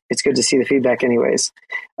 but it's good to see the feedback anyways.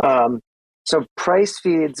 So price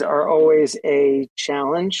feeds are always a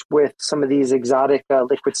challenge with some of these exotic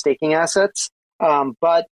liquid staking assets.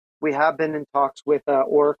 But we have been in talks with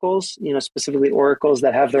oracles, specifically oracles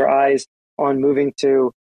that have their eyes on moving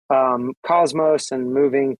to Cosmos and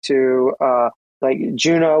moving to like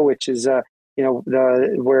Juno, which is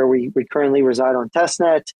where we currently reside on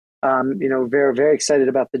Testnet. Very, very excited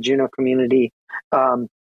about the Juno community and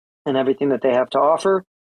everything that they have to offer.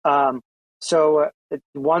 So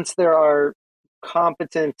once there are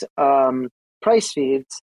competent price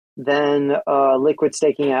feeds, then liquid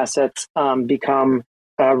staking assets become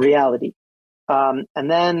a reality. And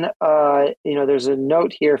then, there's a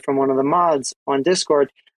note here from one of the mods on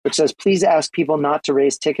Discord, which says, please ask people not to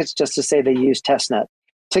raise tickets just to say they use Testnet.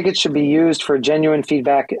 Tickets should be used for genuine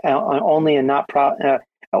feedback only and not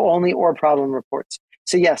only or problem reports.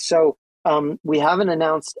 So yes, we haven't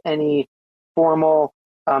announced any formal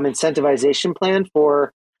incentivization plan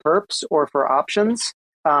for perps or for options.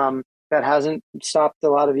 That hasn't stopped a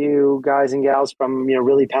lot of you guys and gals from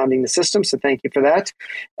really pounding the system. So thank you for that.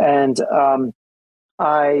 And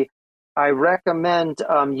I recommend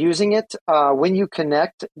using it when you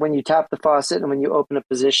connect, when you tap the faucet, and when you open a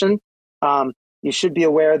position. You should be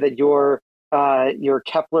aware that your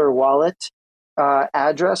Kepler wallet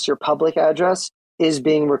address, your public address, is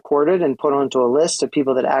being recorded and put onto a list of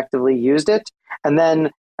people that actively used it. And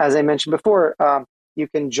then, as I mentioned before, you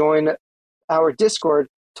can join our Discord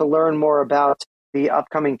to learn more about the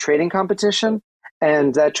upcoming trading competition.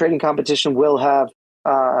 And that trading competition will have,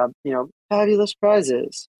 fabulous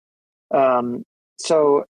prizes.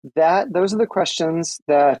 So those are the questions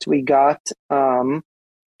that we got.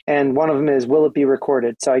 And one of them is, will it be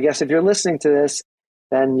recorded? So I guess if you're listening to this,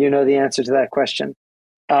 then you know the answer to that question.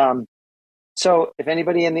 So if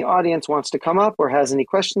anybody in the audience wants to come up or has any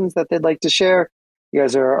questions that they'd like to share, you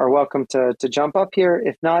guys are welcome to jump up here.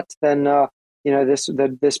 If not, then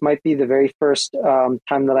this might be the very first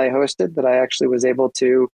time that I hosted that I actually was able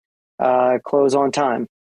to close on time.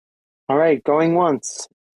 All right, going once,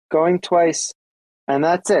 going twice, and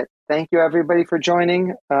that's it. Thank you, everybody, for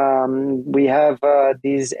joining. We have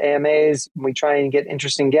these AMAs. We try and get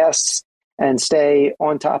interesting guests and stay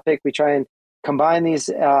on topic. We try and combine these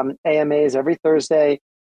AMAs every Thursday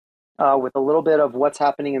with a little bit of what's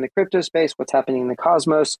happening in the crypto space, what's happening in the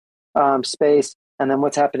Cosmos space, and then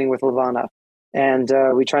what's happening with Levana. And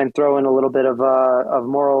we try and throw in a little bit of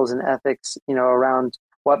morals and ethics, around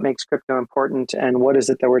what makes crypto important and what is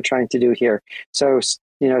it that we're trying to do here. So,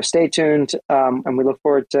 stay tuned, and we look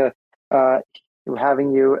forward to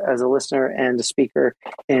having you as a listener and a speaker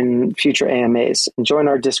in future AMAs. And join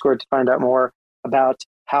our Discord to find out more about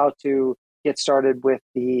how to get started with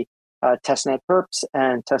the Testnet perps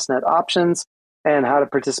and Testnet options, and how to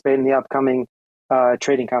participate in the upcoming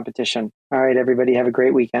trading competition. All right, everybody, have a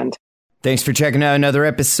great weekend. Thanks for checking out another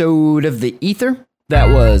episode of The Ether.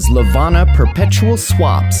 That was Levana Perpetual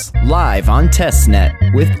Swaps, live on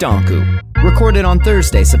Testnet with Danku. Recorded on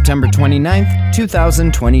Thursday, September 29th,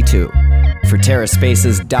 2022. For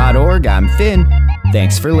TerraSpaces.org, I'm Finn.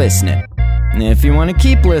 Thanks for listening. And if you want to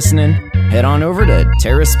keep listening, head on over to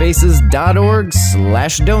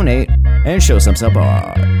TerraSpaces.org/donate and show some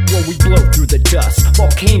support. When we blow through the dust,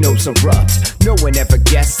 volcanoes erupt. No one ever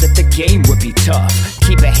guessed that the game would be tough.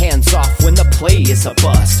 Keep it hands off when the play is a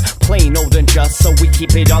bust. Plain old and just, so we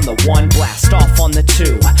keep it on the 1. Blast off on the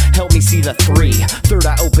 2. Help me see the 3. Third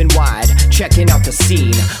eye open wide, checking out the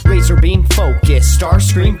scene. Laser beam focus,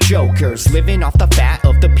 Starscream jokers, living off the fat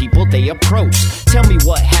of the people they approach. Tell me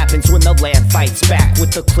what happens when the land fights back.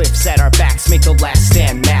 With the cliffs at our backs, make the last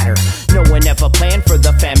stand matter. No one ever planned for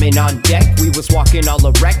the famine on deck. We was walking all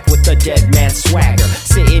erect with the dead man swagger.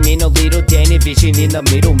 Sitting in a little den, vision in the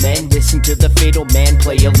middle, men. Listen to the fiddle man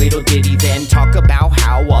play a little ditty, then talk about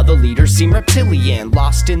how all the leaders seem reptilian.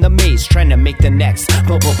 Lost in the maze, trying to make the next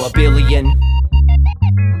billion.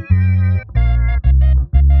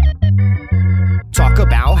 Talk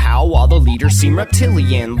about how all the leaders seem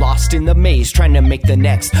reptilian. Lost in the maze, trying to make the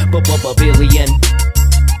next billion.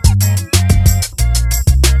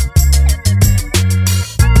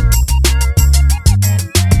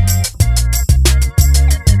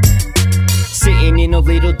 Sitting in a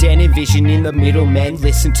little den, envision in the middle, men.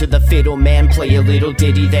 Listen to the fiddle man play a little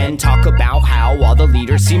ditty, then talk about how all the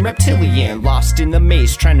leaders seem reptilian. Lost in the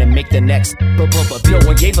maze, trying to make the next No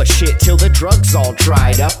one gave a shit till the drugs all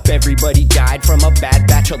dried up. Everybody died from a bad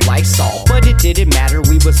batch of Lysol. But it didn't matter,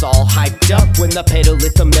 we was all hyped up. When the pedal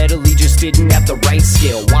hit the metal, he just didn't have the right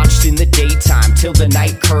skill. Watched in the daytime till the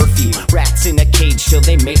night curfew. Rats in a cage till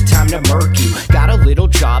they make time to murk you. Got a little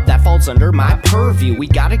job that falls under my purview. We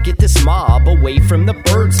gotta get this mob away from the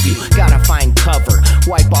bird's view. Gotta find cover,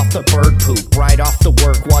 wipe off the bird poop right off the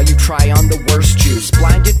work while you try on the worst juice.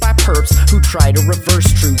 Blinded by perps who try to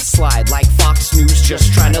reverse truth. Slide like Fox News,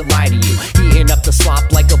 just trying to lie to you. Eating up the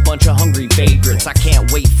slop like a bunch of hungry vagrants. I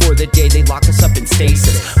can't wait for the day they lock us up in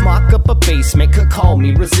stasis. Mock up a basement, could call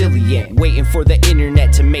me resilient. Waiting for the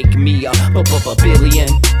internet to make me a billion.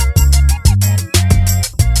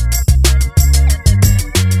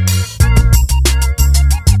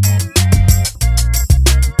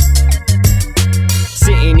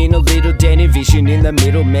 Sitting in a little den, envision in the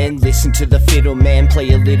middle, men. Listen to the fiddle man play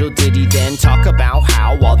a little ditty, then talk about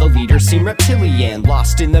how all the leaders seem reptilian.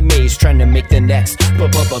 Lost in the maze, trying to make the next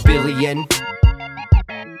billion.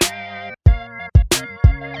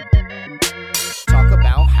 Talk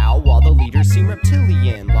about how all the leaders seem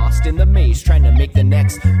reptilian. Lost in the maze, trying to make the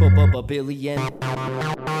next billion.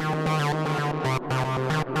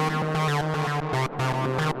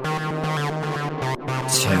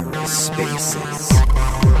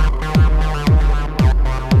 TerraSpaces.